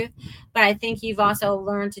your truth, but I think you've also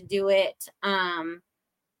learned to do it,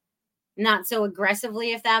 not so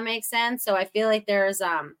aggressively, if that makes sense. So I feel like there's,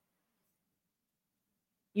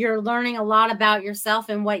 you're learning a lot about yourself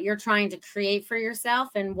and what you're trying to create for yourself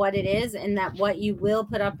and what it is, and that what you will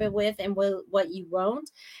put up with and what you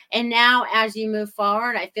won't. And now as you move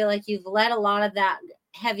forward, I feel like you've let a lot of that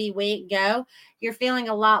heavy weight go. You're feeling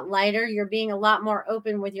a lot lighter. You're being a lot more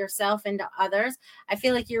open with yourself and to others. I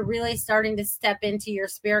feel like you're really starting to step into your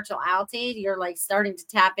spirituality. You're like starting to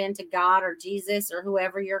tap into God or Jesus or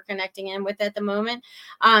whoever you're connecting in with at the moment.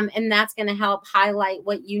 And that's going to help highlight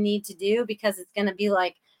what you need to do, because it's going to be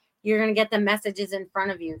like, you're going to get the messages in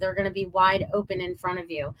front of you. They're going to be wide open in front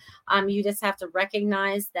of you. You just have to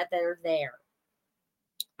recognize that they're there.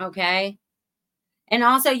 Okay. And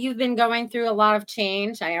also, you've been going through a lot of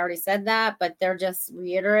change. I already said that, but they're just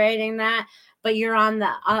reiterating that. But you're on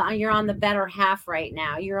the better half right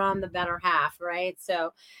now. You're on the better half, right?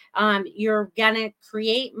 So you're gonna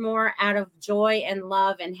create more out of joy and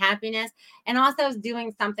love and happiness, and also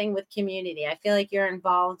doing something with community. I feel like you're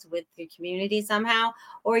involved with the community somehow,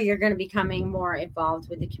 or you're going to be becoming more involved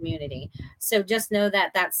with the community. So just know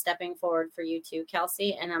that that's stepping forward for you too,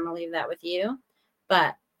 Kelsey. And I'm gonna leave that with you.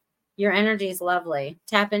 But your energy is lovely.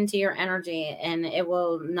 Tap into your energy and it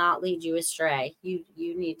will not lead you astray. You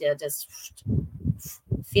need to just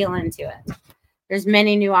feel into it. There's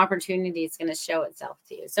many new opportunities going to show itself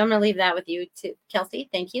to you. So I'm going to leave that with you too, Kelsey.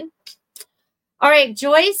 Thank you. All right,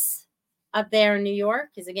 Joyce up there in New York.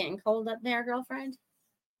 Is it getting cold up there, girlfriend?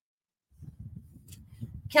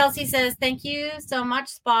 Kelsey says, thank you so much.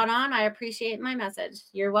 Spot on. I appreciate my message.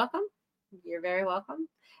 You're welcome. You're very welcome.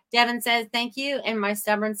 Devin says, thank you. And my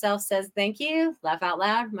stubborn self says, thank you. Laugh out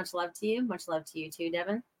loud. Much love to you. Much love to you too,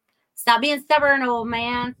 Devin. Stop being stubborn, old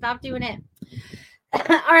man. Stop doing it.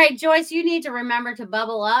 All right, Joyce, you need to remember to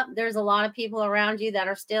bubble up. There's a lot of people around you that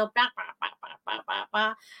are still,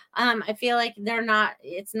 I feel like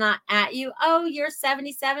it's not at you. Oh, you're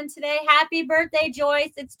 77 today. Happy birthday,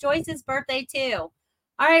 Joyce. It's Joyce's birthday too.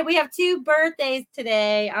 All right, we have 2 birthdays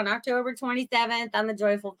today on October 27th on the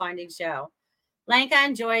Joyful Findings Show. Lanka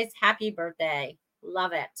and Joyce, happy birthday.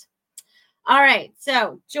 Love it. All right.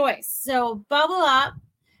 So, Joyce, so bubble up.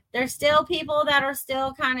 There's still people that are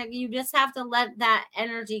still kind of, you just have to let that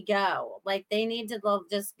energy go. Like they need to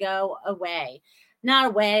just go away. Not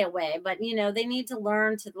away, but they need to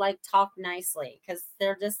learn to like talk nicely, because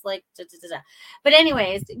they're just like, But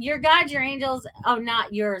anyways, your God, your angels, oh,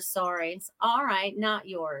 not yours. Sorry. All right. Not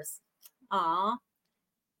yours. Aw.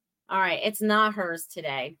 All right. It's not hers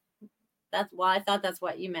today. I thought that's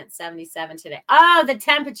what you meant, 77 today. Oh, the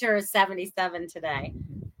temperature is 77 today.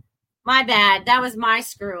 My bad. That was my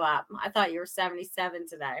screw up. I thought you were 77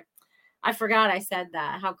 today. I forgot I said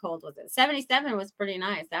that. How cold was it? 77 was pretty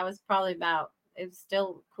nice. That was probably it was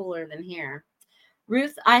still cooler than here.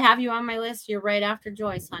 Ruth, I have you on my list. You're right after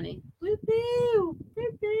Joyce, honey. Woo-hoo!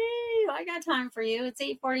 Woo-hoo! I got time for you. It's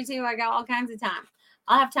 8:42. I got all kinds of time.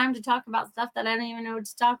 I'll have time to talk about stuff that I don't even know what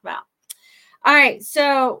to talk about. All right,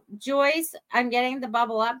 so Joyce, I'm getting the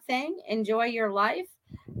bubble up thing. Enjoy your life.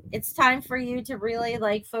 It's time for you to really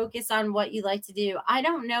like focus on what you like to do. I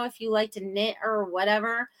don't know if you like to knit or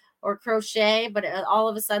whatever, or crochet, but all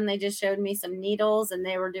of a sudden they just showed me some needles and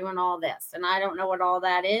they were doing all this. And I don't know what all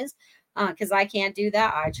that is, because I can't do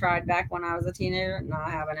that. I tried back when I was a teenager.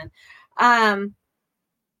 Not happening.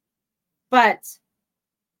 But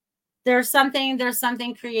There's something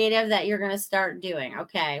creative that you're going to start doing.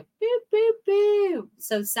 Okay. Boop, boop, boop.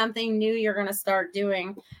 So something new you're going to start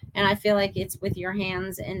doing. And I feel like it's with your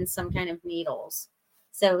hands and some kind of needles.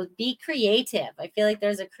 So be creative. I feel like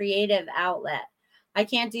there's a creative outlet. I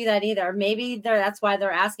can't do that either. Maybe that's why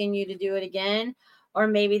they're asking you to do it again. Or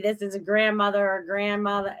maybe this is a grandmother or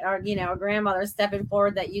a grandmother stepping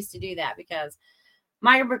forward that used to do that, because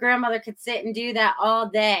my grandmother could sit and do that all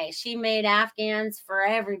day. She made Afghans for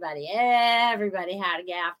everybody. Everybody had an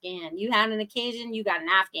Afghan. You had an occasion, you got an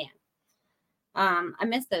Afghan. I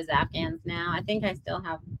miss those Afghans now. I think I still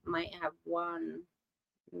might have one,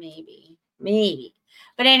 maybe.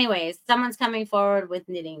 But anyways, someone's coming forward with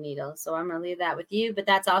knitting needles. So I'm going to leave that with you. But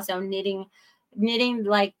that's also knitting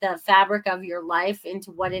like the fabric of your life into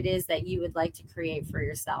what it is that you would like to create for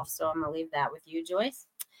yourself. So I'm going to leave that with you, Joyce.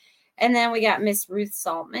 And then we got Miss Ruth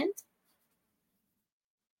Saltman.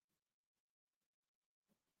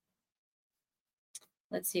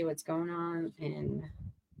 Let's see what's going on. And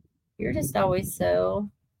you're just always so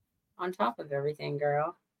on top of everything,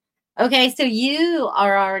 girl. Okay, so you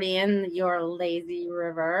are already in your lazy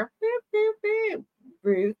river.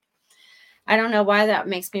 Ruth. I don't know why that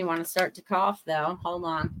makes me want to start to cough, though. Hold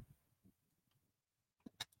on.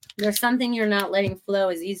 There's something you're not letting flow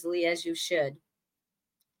as easily as you should.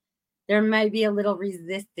 There might be a little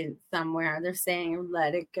resistance somewhere. They're saying,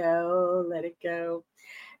 let it go, let it go.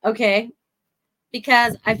 Okay.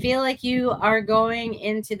 Because I feel like you are going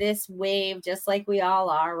into this wave just like we all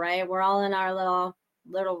are, right? We're all in our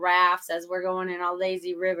little rafts as we're going in our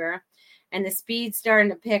lazy river. And the speed's starting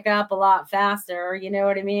to pick up a lot faster, you know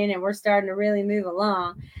what I mean? And we're starting to really move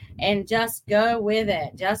along. And just go with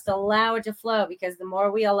it. Just allow it to flow, because the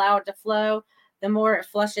more we allow it to flow, the more it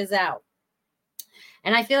flushes out.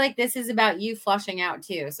 And I feel like this is about you flushing out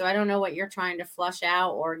too. So I don't know what you're trying to flush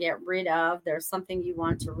out or get rid of. There's something you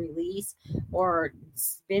want to release or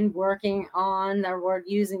been working on.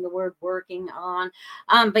 Using the word working on.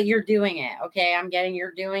 But you're doing it. Okay. I'm getting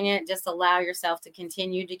you're doing it. Just allow yourself to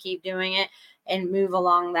continue to keep doing it and move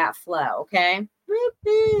along that flow. Okay.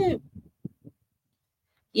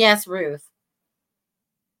 Yes, Ruth.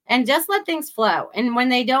 And just let things flow. And when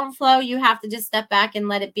they don't flow, you have to just step back and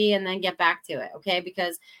let it be and then get back to it. Okay.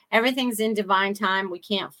 Because everything's in divine time. We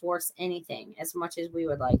can't force anything as much as we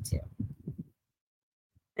would like to.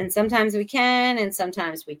 And sometimes we can, and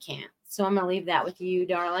sometimes we can't. So I'm going to leave that with you,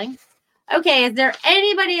 darling. Okay. Is there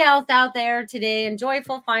anybody else out there today in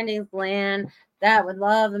Joyful Findings Land that would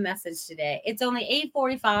love a message today? It's only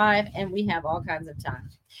 8:45 and we have all kinds of time.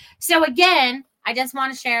 So again, I just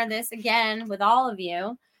want to share this again with all of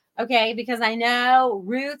you. Okay, because I know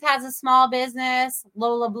Ruth has a small business.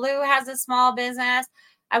 Lola Blue has a small business.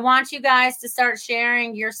 I want you guys to start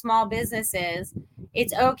sharing your small businesses.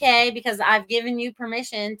 It's okay, because I've given you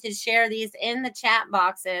permission to share these in the chat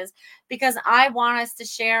boxes, because I want us to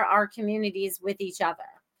share our communities with each other.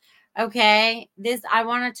 Okay, I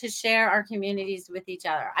wanted to share our communities with each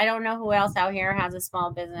other. I don't know who else out here has a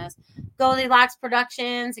small business. Goldilocks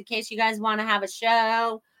Productions, in case you guys want to have a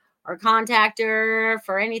show or contact her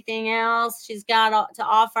for anything else she's got to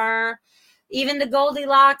offer. Even the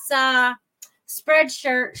Goldilocks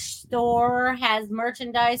Spreadshirt store has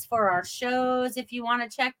merchandise for our shows if you want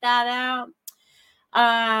to check that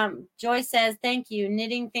out. Joy says, thank you.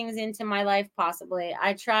 Knitting things into my life, possibly.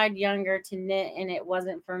 I tried younger to knit and it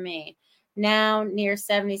wasn't for me. Now near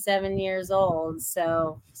 77 years old.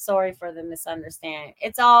 So sorry for the misunderstanding.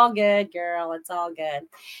 It's all good, girl. It's all good.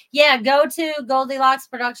 Yeah, go to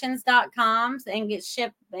GoldilocksProductions.com and get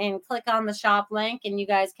shipped and click on the shop link, and you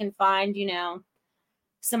guys can find,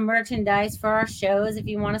 some merchandise for our shows if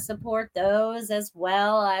you want to support those, as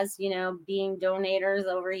well as, being donators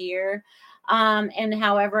over here. And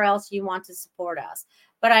however else you want to support us.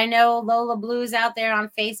 But I know Lola Blue's out there on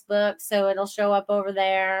Facebook, so it'll show up over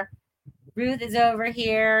there. Ruth is over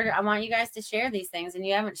here. I want you guys to share these things, and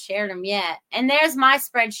you haven't shared them yet. And there's my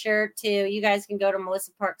Spreadshirt too. You guys can go to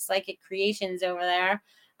Melissa Park Psychic Creations over there.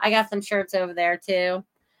 I got some shirts over there too.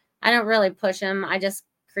 I don't really push them. I just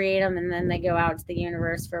create them, and then they go out to the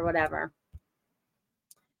universe for whatever.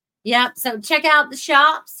 Yep. So check out the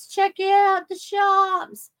shops.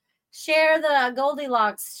 Share the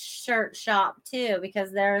Goldilocks shirt shop too,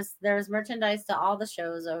 because there's merchandise to all the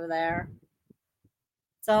shows over there.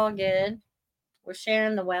 It's all good. We're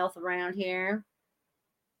sharing the wealth around here.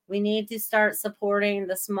 We need to start supporting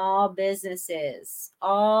the small businesses.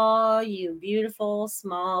 All you beautiful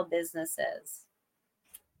small businesses.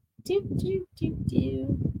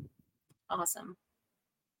 Awesome.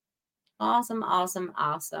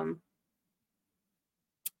 Awesome.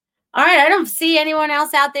 All right. I don't see anyone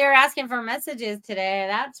else out there asking for messages today.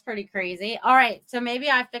 That's pretty crazy. All right. So maybe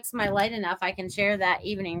I fixed my light enough. I can share that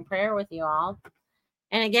evening prayer with you all.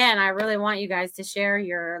 And again, I really want you guys to share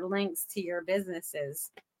your links to your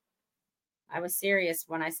businesses. I was serious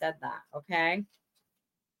when I said that. Okay.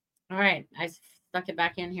 All right. I stuck it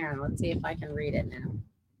back in here and let's see if I can read it now.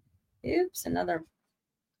 Oops. Another.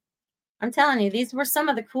 I'm telling you, these were some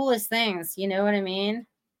of the coolest things. You know what I mean?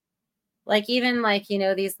 Like even like,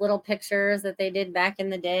 these little pictures that they did back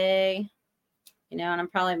in the day, and I'm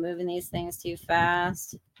probably moving these things too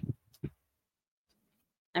fast.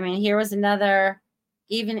 I mean, here was another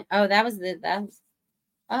even. Oh, there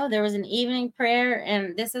was an evening prayer.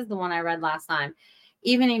 And this is the one I read last time.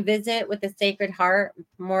 Evening visit with the Sacred Heart.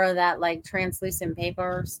 More of that like translucent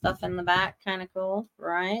paper stuff in the back. Kind of cool,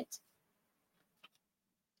 right?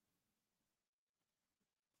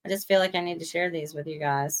 I just feel like I need to share these with you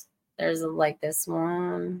guys. There's like this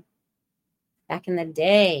one back in the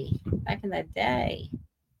day.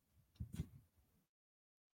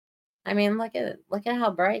 I mean, look at how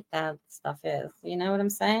bright that stuff is. You know what I'm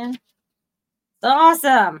saying? It's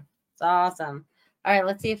awesome. All right,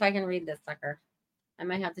 let's see if I can read this sucker. I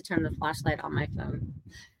might have to turn the flashlight on my phone.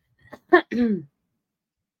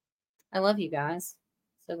 I love you guys.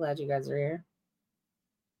 So glad you guys are here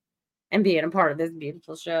and being a part of this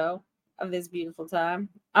beautiful show, of this beautiful time.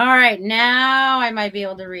 All right, now I might be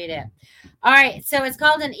able to read it. All right, so it's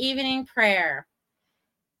called an evening prayer.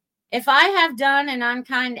 If I have done an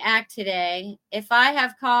unkind act today, if I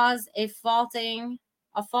have caused a faltering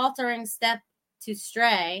step to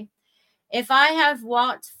stray, if I have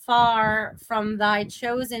walked far from thy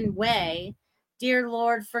chosen way, dear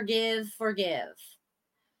Lord, forgive.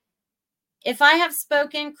 If I have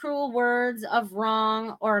spoken cruel words of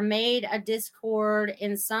wrong or made a discord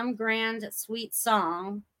in some grand sweet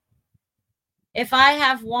song, if I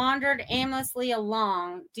have wandered aimlessly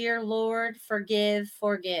along, dear Lord, forgive.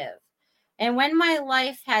 And when my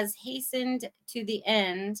life has hastened to the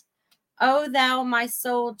end, O thou my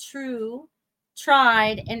soul true,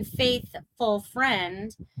 tried, and faithful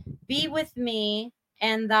friend, be with me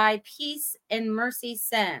and thy peace and mercy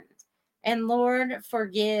send. And Lord,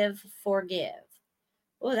 forgive.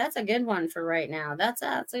 Oh, that's a good one for right now. That's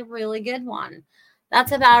a really good one.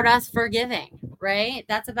 That's about us forgiving, right?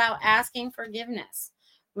 That's about asking forgiveness,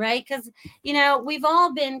 right? Because, we've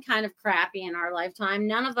all been kind of crappy in our lifetime.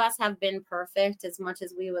 None of us have been perfect as much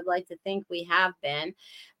as we would like to think we have been,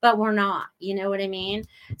 but we're not. You know what I mean?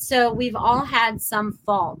 So we've all had some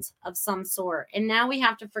fault of some sort. And now we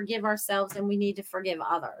have to forgive ourselves and we need to forgive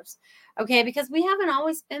others. Okay? Because we haven't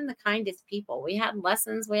always been the kindest people. We had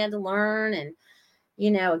lessons we had to learn and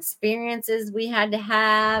experiences we had to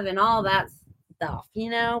have and all that stuff.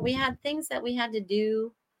 We had things that we had to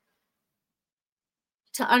do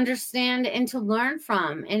to understand and to learn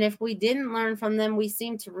from. And if we didn't learn from them, we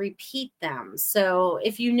seem to repeat them. So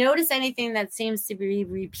if you notice anything that seems to be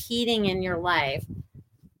repeating in your life,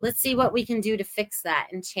 let's see what we can do to fix that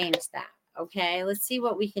and change that. Okay, let's see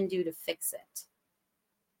what we can do to fix it.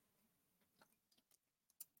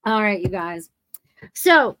 All right, you guys.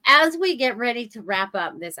 So as we get ready to wrap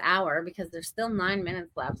up this hour, because there's still 9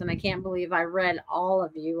 minutes left, and I can't believe I read all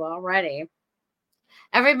of you already.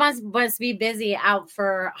 Everybody must be busy out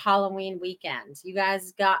for Halloween weekend. You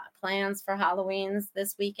guys got plans for Halloweens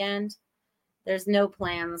this weekend? There's no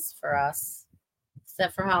plans for us,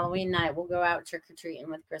 except for Halloween night. We'll go out trick-or-treating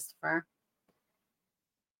with Christopher.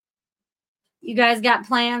 You guys got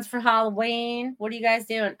plans for Halloween? What are you guys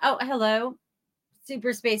doing? Oh, hello.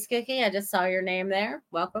 Super Space Cookie, I just saw your name there.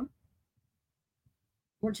 Welcome.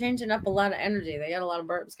 We're changing up a lot of energy. They got a lot of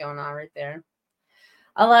burps going on right there.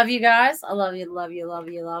 I love you guys. I love you.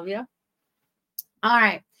 All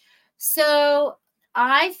right. So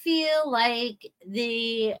I feel like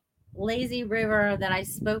the lazy river that I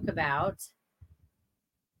spoke about,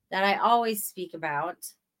 that I always speak about,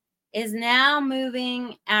 is now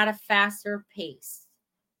moving at a faster pace.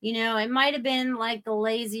 It might have been like the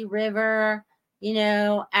lazy river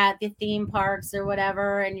at the theme parks or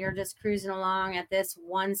whatever, and you're just cruising along at this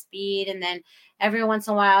one speed. And then every once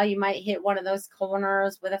in a while, you might hit one of those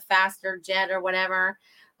corners with a faster jet or whatever.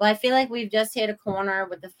 Well, I feel like we've just hit a corner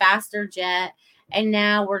with the faster jet, and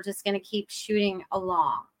now we're just going to keep shooting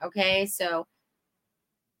along. Okay. So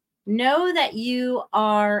know that you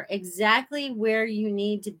are exactly where you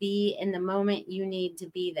need to be in the moment you need to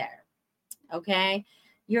be there. Okay.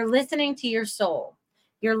 You're listening to your soul.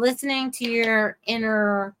 You're listening to your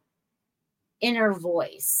inner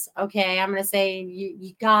voice. Okay. I'm going to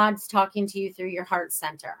say God's talking to you through your heart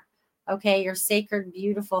center. Okay. Your sacred,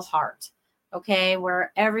 beautiful heart. Okay.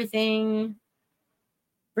 Where everything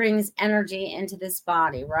brings energy into this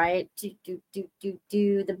body, right?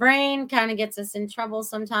 The brain kind of gets us in trouble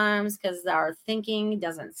sometimes because our thinking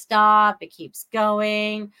doesn't stop. It keeps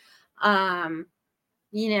going. It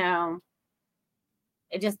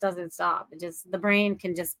just doesn't stop. The brain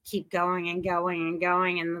can just keep going and going and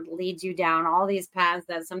going and lead you down all these paths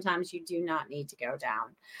that sometimes you do not need to go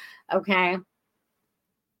down. Okay.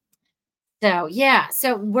 So, yeah.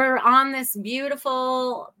 So we're on this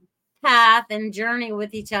beautiful path and journey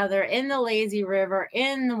with each other in the lazy river,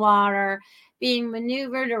 in the water, being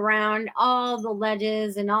maneuvered around all the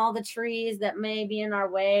ledges and all the trees that may be in our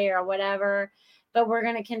way or whatever. But we're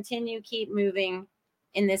going to keep moving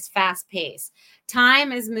in this fast pace.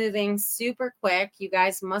 Time is moving super quick. You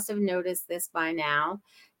guys must have noticed this by now.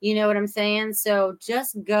 You know what I'm saying? So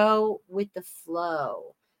just go with the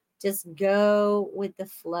flow. Just go with the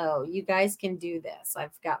flow. You guys can do this.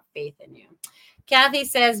 I've got faith in you. Kathy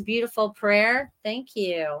says, beautiful prayer. Thank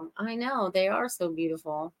you. I know they are so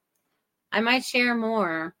beautiful. I might share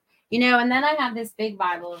more, and then I have this big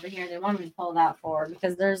Bible over here. They want me to pull that forward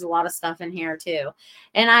because there's a lot of stuff in here too.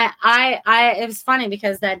 And it was funny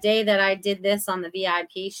because that day that I did this on the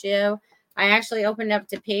VIP show, I actually opened up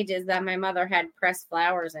to pages that my mother had pressed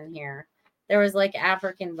flowers in here. There was like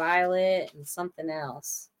African violet and something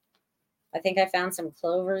else. I think I found some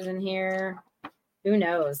clovers in here. Who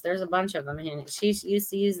knows? There's a bunch of them in it. She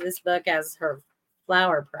used to use this book as her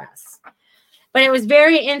flower press. But it was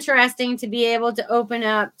very interesting to be able to open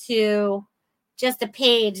up to just a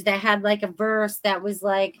page that had like a verse that was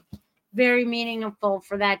like very meaningful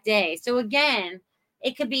for that day. So again,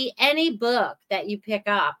 it could be any book that you pick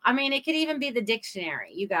up. I mean, it could even be the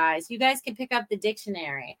dictionary, you guys. You guys can pick up the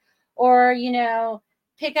dictionary or,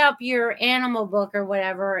 pick up your animal book or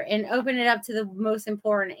whatever and open it up to the most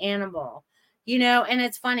important animal, and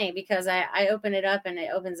it's funny because I open it up and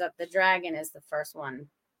it opens up the dragon is the first one.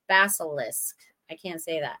 Basilisk. I can't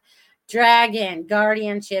say that. Dragon,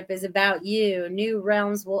 guardianship is about you. New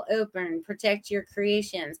realms will open. Protect your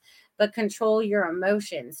creations, but control your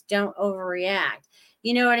emotions. Don't overreact.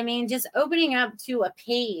 You know what I mean? Just opening up to a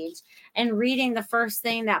page and reading the first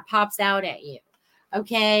thing that pops out at you.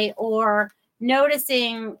 Okay. Or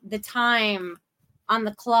noticing the time on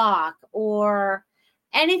the clock or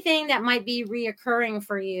anything that might be reoccurring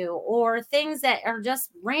for you or things that are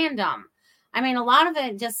just random. I mean, a lot of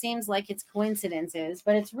it just seems like it's coincidences,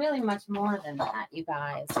 but it's really much more than that, you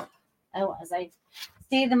guys. Oh, as I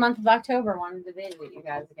see, the month of October wanted to visit you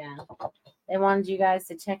guys again. They wanted you guys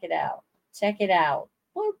to check it out. Check it out.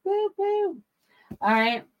 Woo, woo, woo. All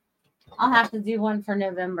right. I'll have to do one for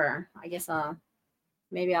November. I guess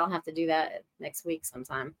maybe I'll have to do that next week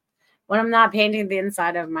sometime when I'm not painting the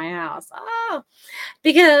inside of my house. Oh,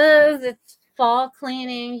 because it's fall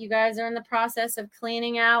cleaning. You guys are in the process of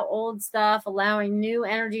cleaning out old stuff, allowing new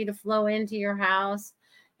energy to flow into your house,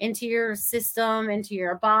 into your system, into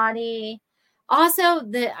your body. Also,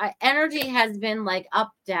 the energy has been like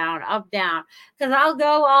up, down, because I'll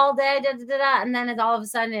go all day, and then all of a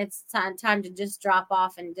sudden it's time to just drop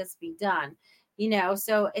off and just be done.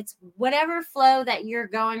 So it's whatever flow that you're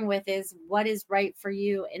going with is what is right for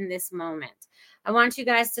you in this moment. I want you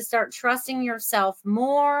guys to start trusting yourself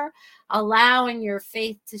more, allowing your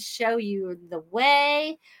faith to show you the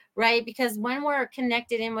way, right? Because when we're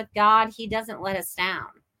connected in with God, He doesn't let us down,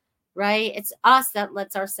 right? It's us that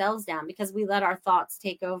lets ourselves down because we let our thoughts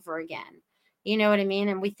take over again. You know what I mean?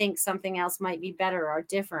 And we think something else might be better or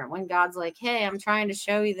different when God's like, hey, I'm trying to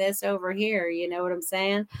show you this over here. You know what I'm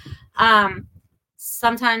saying?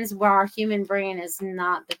 Sometimes where our human brain is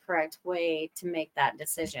not the correct way to make that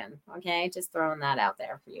decision. Okay. Just throwing that out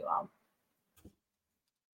there for you all.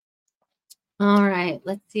 All right.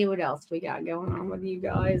 Let's see what else we got going on with you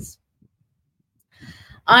guys.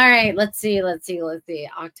 All right. Let's see.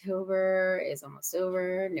 October is almost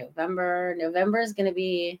over. November is going to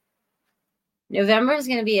be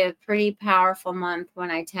a pretty powerful month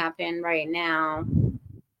when I tap in right now.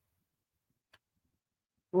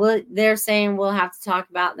 They're saying we'll have to talk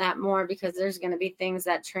about that more because there's going to be things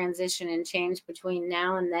that transition and change between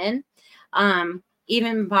now and then.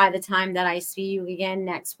 Even by the time that I see you again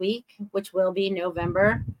next week, which will be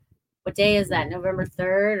November. What day is that? November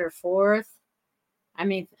 3rd or 4th? I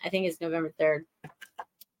think it's November 3rd.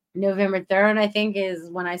 November 3rd, I think, is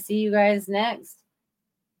when I see you guys next.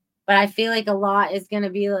 But I feel like a lot is going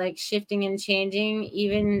to be like shifting and changing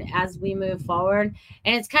even as we move forward.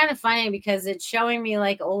 And it's kind of funny because it's showing me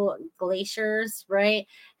like old glaciers, right?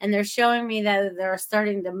 And they're showing me that they're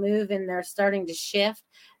starting to move and they're starting to shift.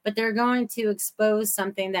 but they're going to expose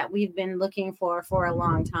something that we've been looking for a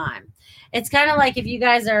long time. It's kind of like if you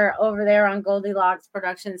guys are over there on Goldilocks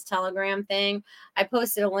Productions Telegram thing, I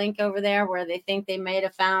posted a link over there where they think they may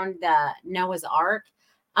have found Noah's Ark,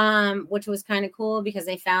 which was kind of cool because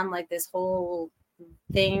they found like this whole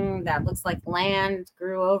thing that looks like land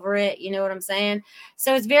grew over it. You know what I'm saying?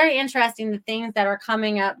 So it's very interesting, the things that are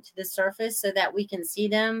coming up to the surface so that we can see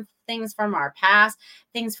them, things from our past,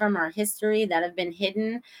 things from our history that have been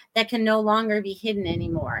hidden that can no longer be hidden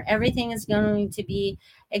anymore. Everything is going to be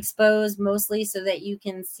exposed mostly so that you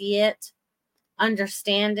can see it,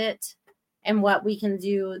 understand it, and what we can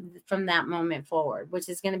do from that moment forward, which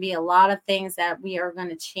is going to be a lot of things that we are going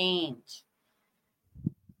to change.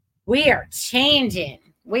 We are changing.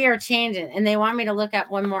 And they want me to look up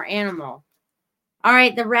one more animal. All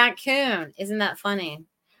right, the raccoon. Isn't that funny?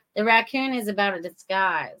 The raccoon is about a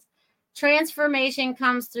disguise. Transformation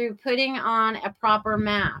comes through putting on a proper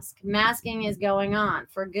mask. Masking is going on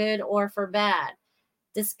for good or for bad.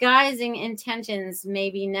 Disguising intentions may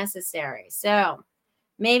be necessary. So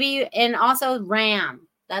maybe, and also ram.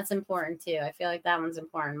 That's important too. I feel like that one's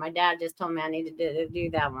important. My dad just told me I needed to do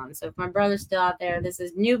that one. So if my brother's still out there, this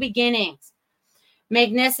is new beginnings.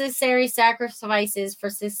 Make necessary sacrifices for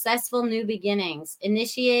successful new beginnings.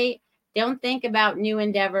 Initiate. Don't think about new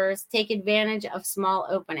endeavors. Take advantage of small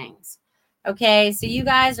openings. Okay, so you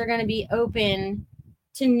guys are going to be open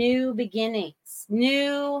to new beginnings.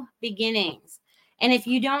 New beginnings. And if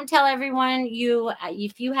you don't tell everyone,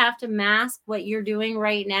 if you have to mask what you're doing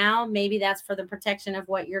right now, maybe that's for the protection of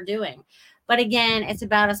what you're doing. But again, it's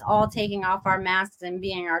about us all taking off our masks and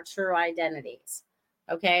being our true identities.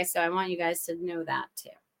 Okay, so I want you guys to know that too.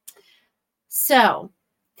 So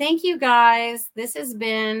thank you guys. This has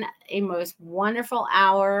been a most wonderful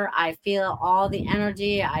hour. I feel all the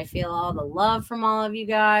energy. I feel all the love from all of you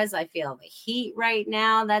guys. I feel the heat right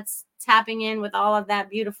now that's tapping in with all of that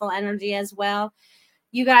beautiful energy as well.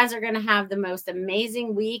 You guys are going to have the most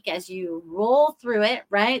amazing week as you roll through it,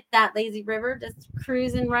 right? That lazy river just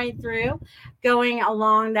cruising right through, going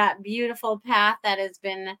along that beautiful path that has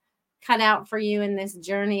been cut out for you in this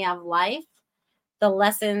journey of life. The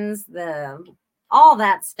lessons, all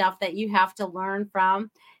that stuff that you have to learn from,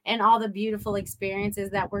 and all the beautiful experiences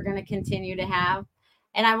that we're going to continue to have.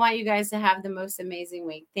 And I want you guys to have the most amazing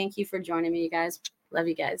week. Thank you for joining me, you guys. Love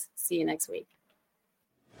you guys. See you next week.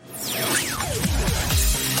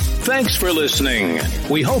 Thanks for listening.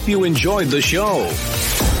 We hope you enjoyed the show.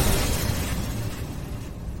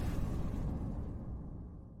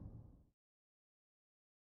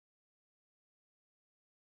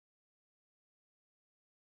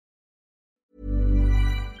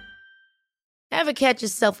 Ever catch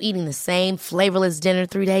yourself eating the same flavorless dinner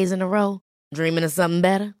 3 days in a row? Dreaming of something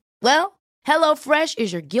better? Well, HelloFresh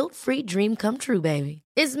is your guilt-free dream come true, baby.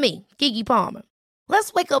 It's me, Keke Palmer.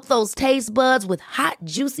 Let's wake up those taste buds with hot,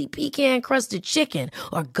 juicy pecan-crusted chicken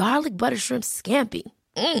or garlic butter shrimp scampi.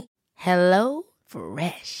 Hello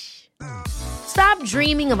Fresh. Stop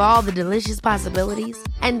dreaming of all the delicious possibilities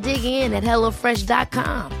and dig in at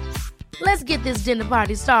HelloFresh.com. Let's get this dinner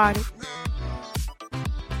party started.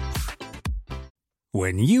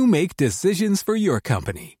 When you make decisions for your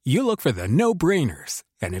company, you look for the no-brainers.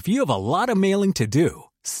 And if you have a lot of mailing to do,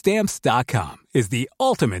 Stamps.com is the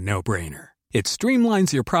ultimate no-brainer. It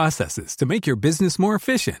streamlines your processes to make your business more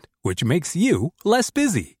efficient, which makes you less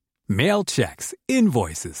busy. Mail checks,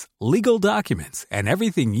 invoices, legal documents, and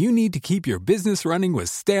everything you need to keep your business running with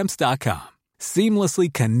Stamps.com.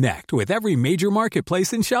 Seamlessly connect with every major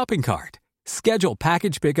marketplace and shopping cart. Schedule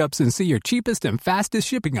package pickups and see your cheapest and fastest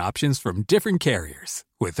shipping options from different carriers.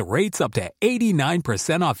 With rates up to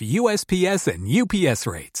 89% off USPS and UPS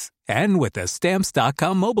rates. And with the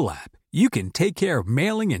Stamps.com mobile app, you can take care of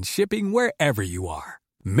mailing and shipping wherever you are.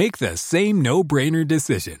 Make the same no-brainer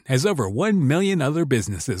decision as over 1 million other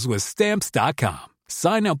businesses with Stamps.com.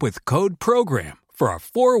 Sign up with code PROGRAM for a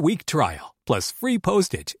 4-week trial, plus free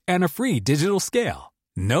postage and a free digital scale.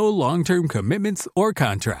 No long-term commitments or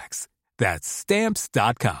contracts. That's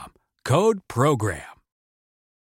Stamps.com. Code PROGRAM.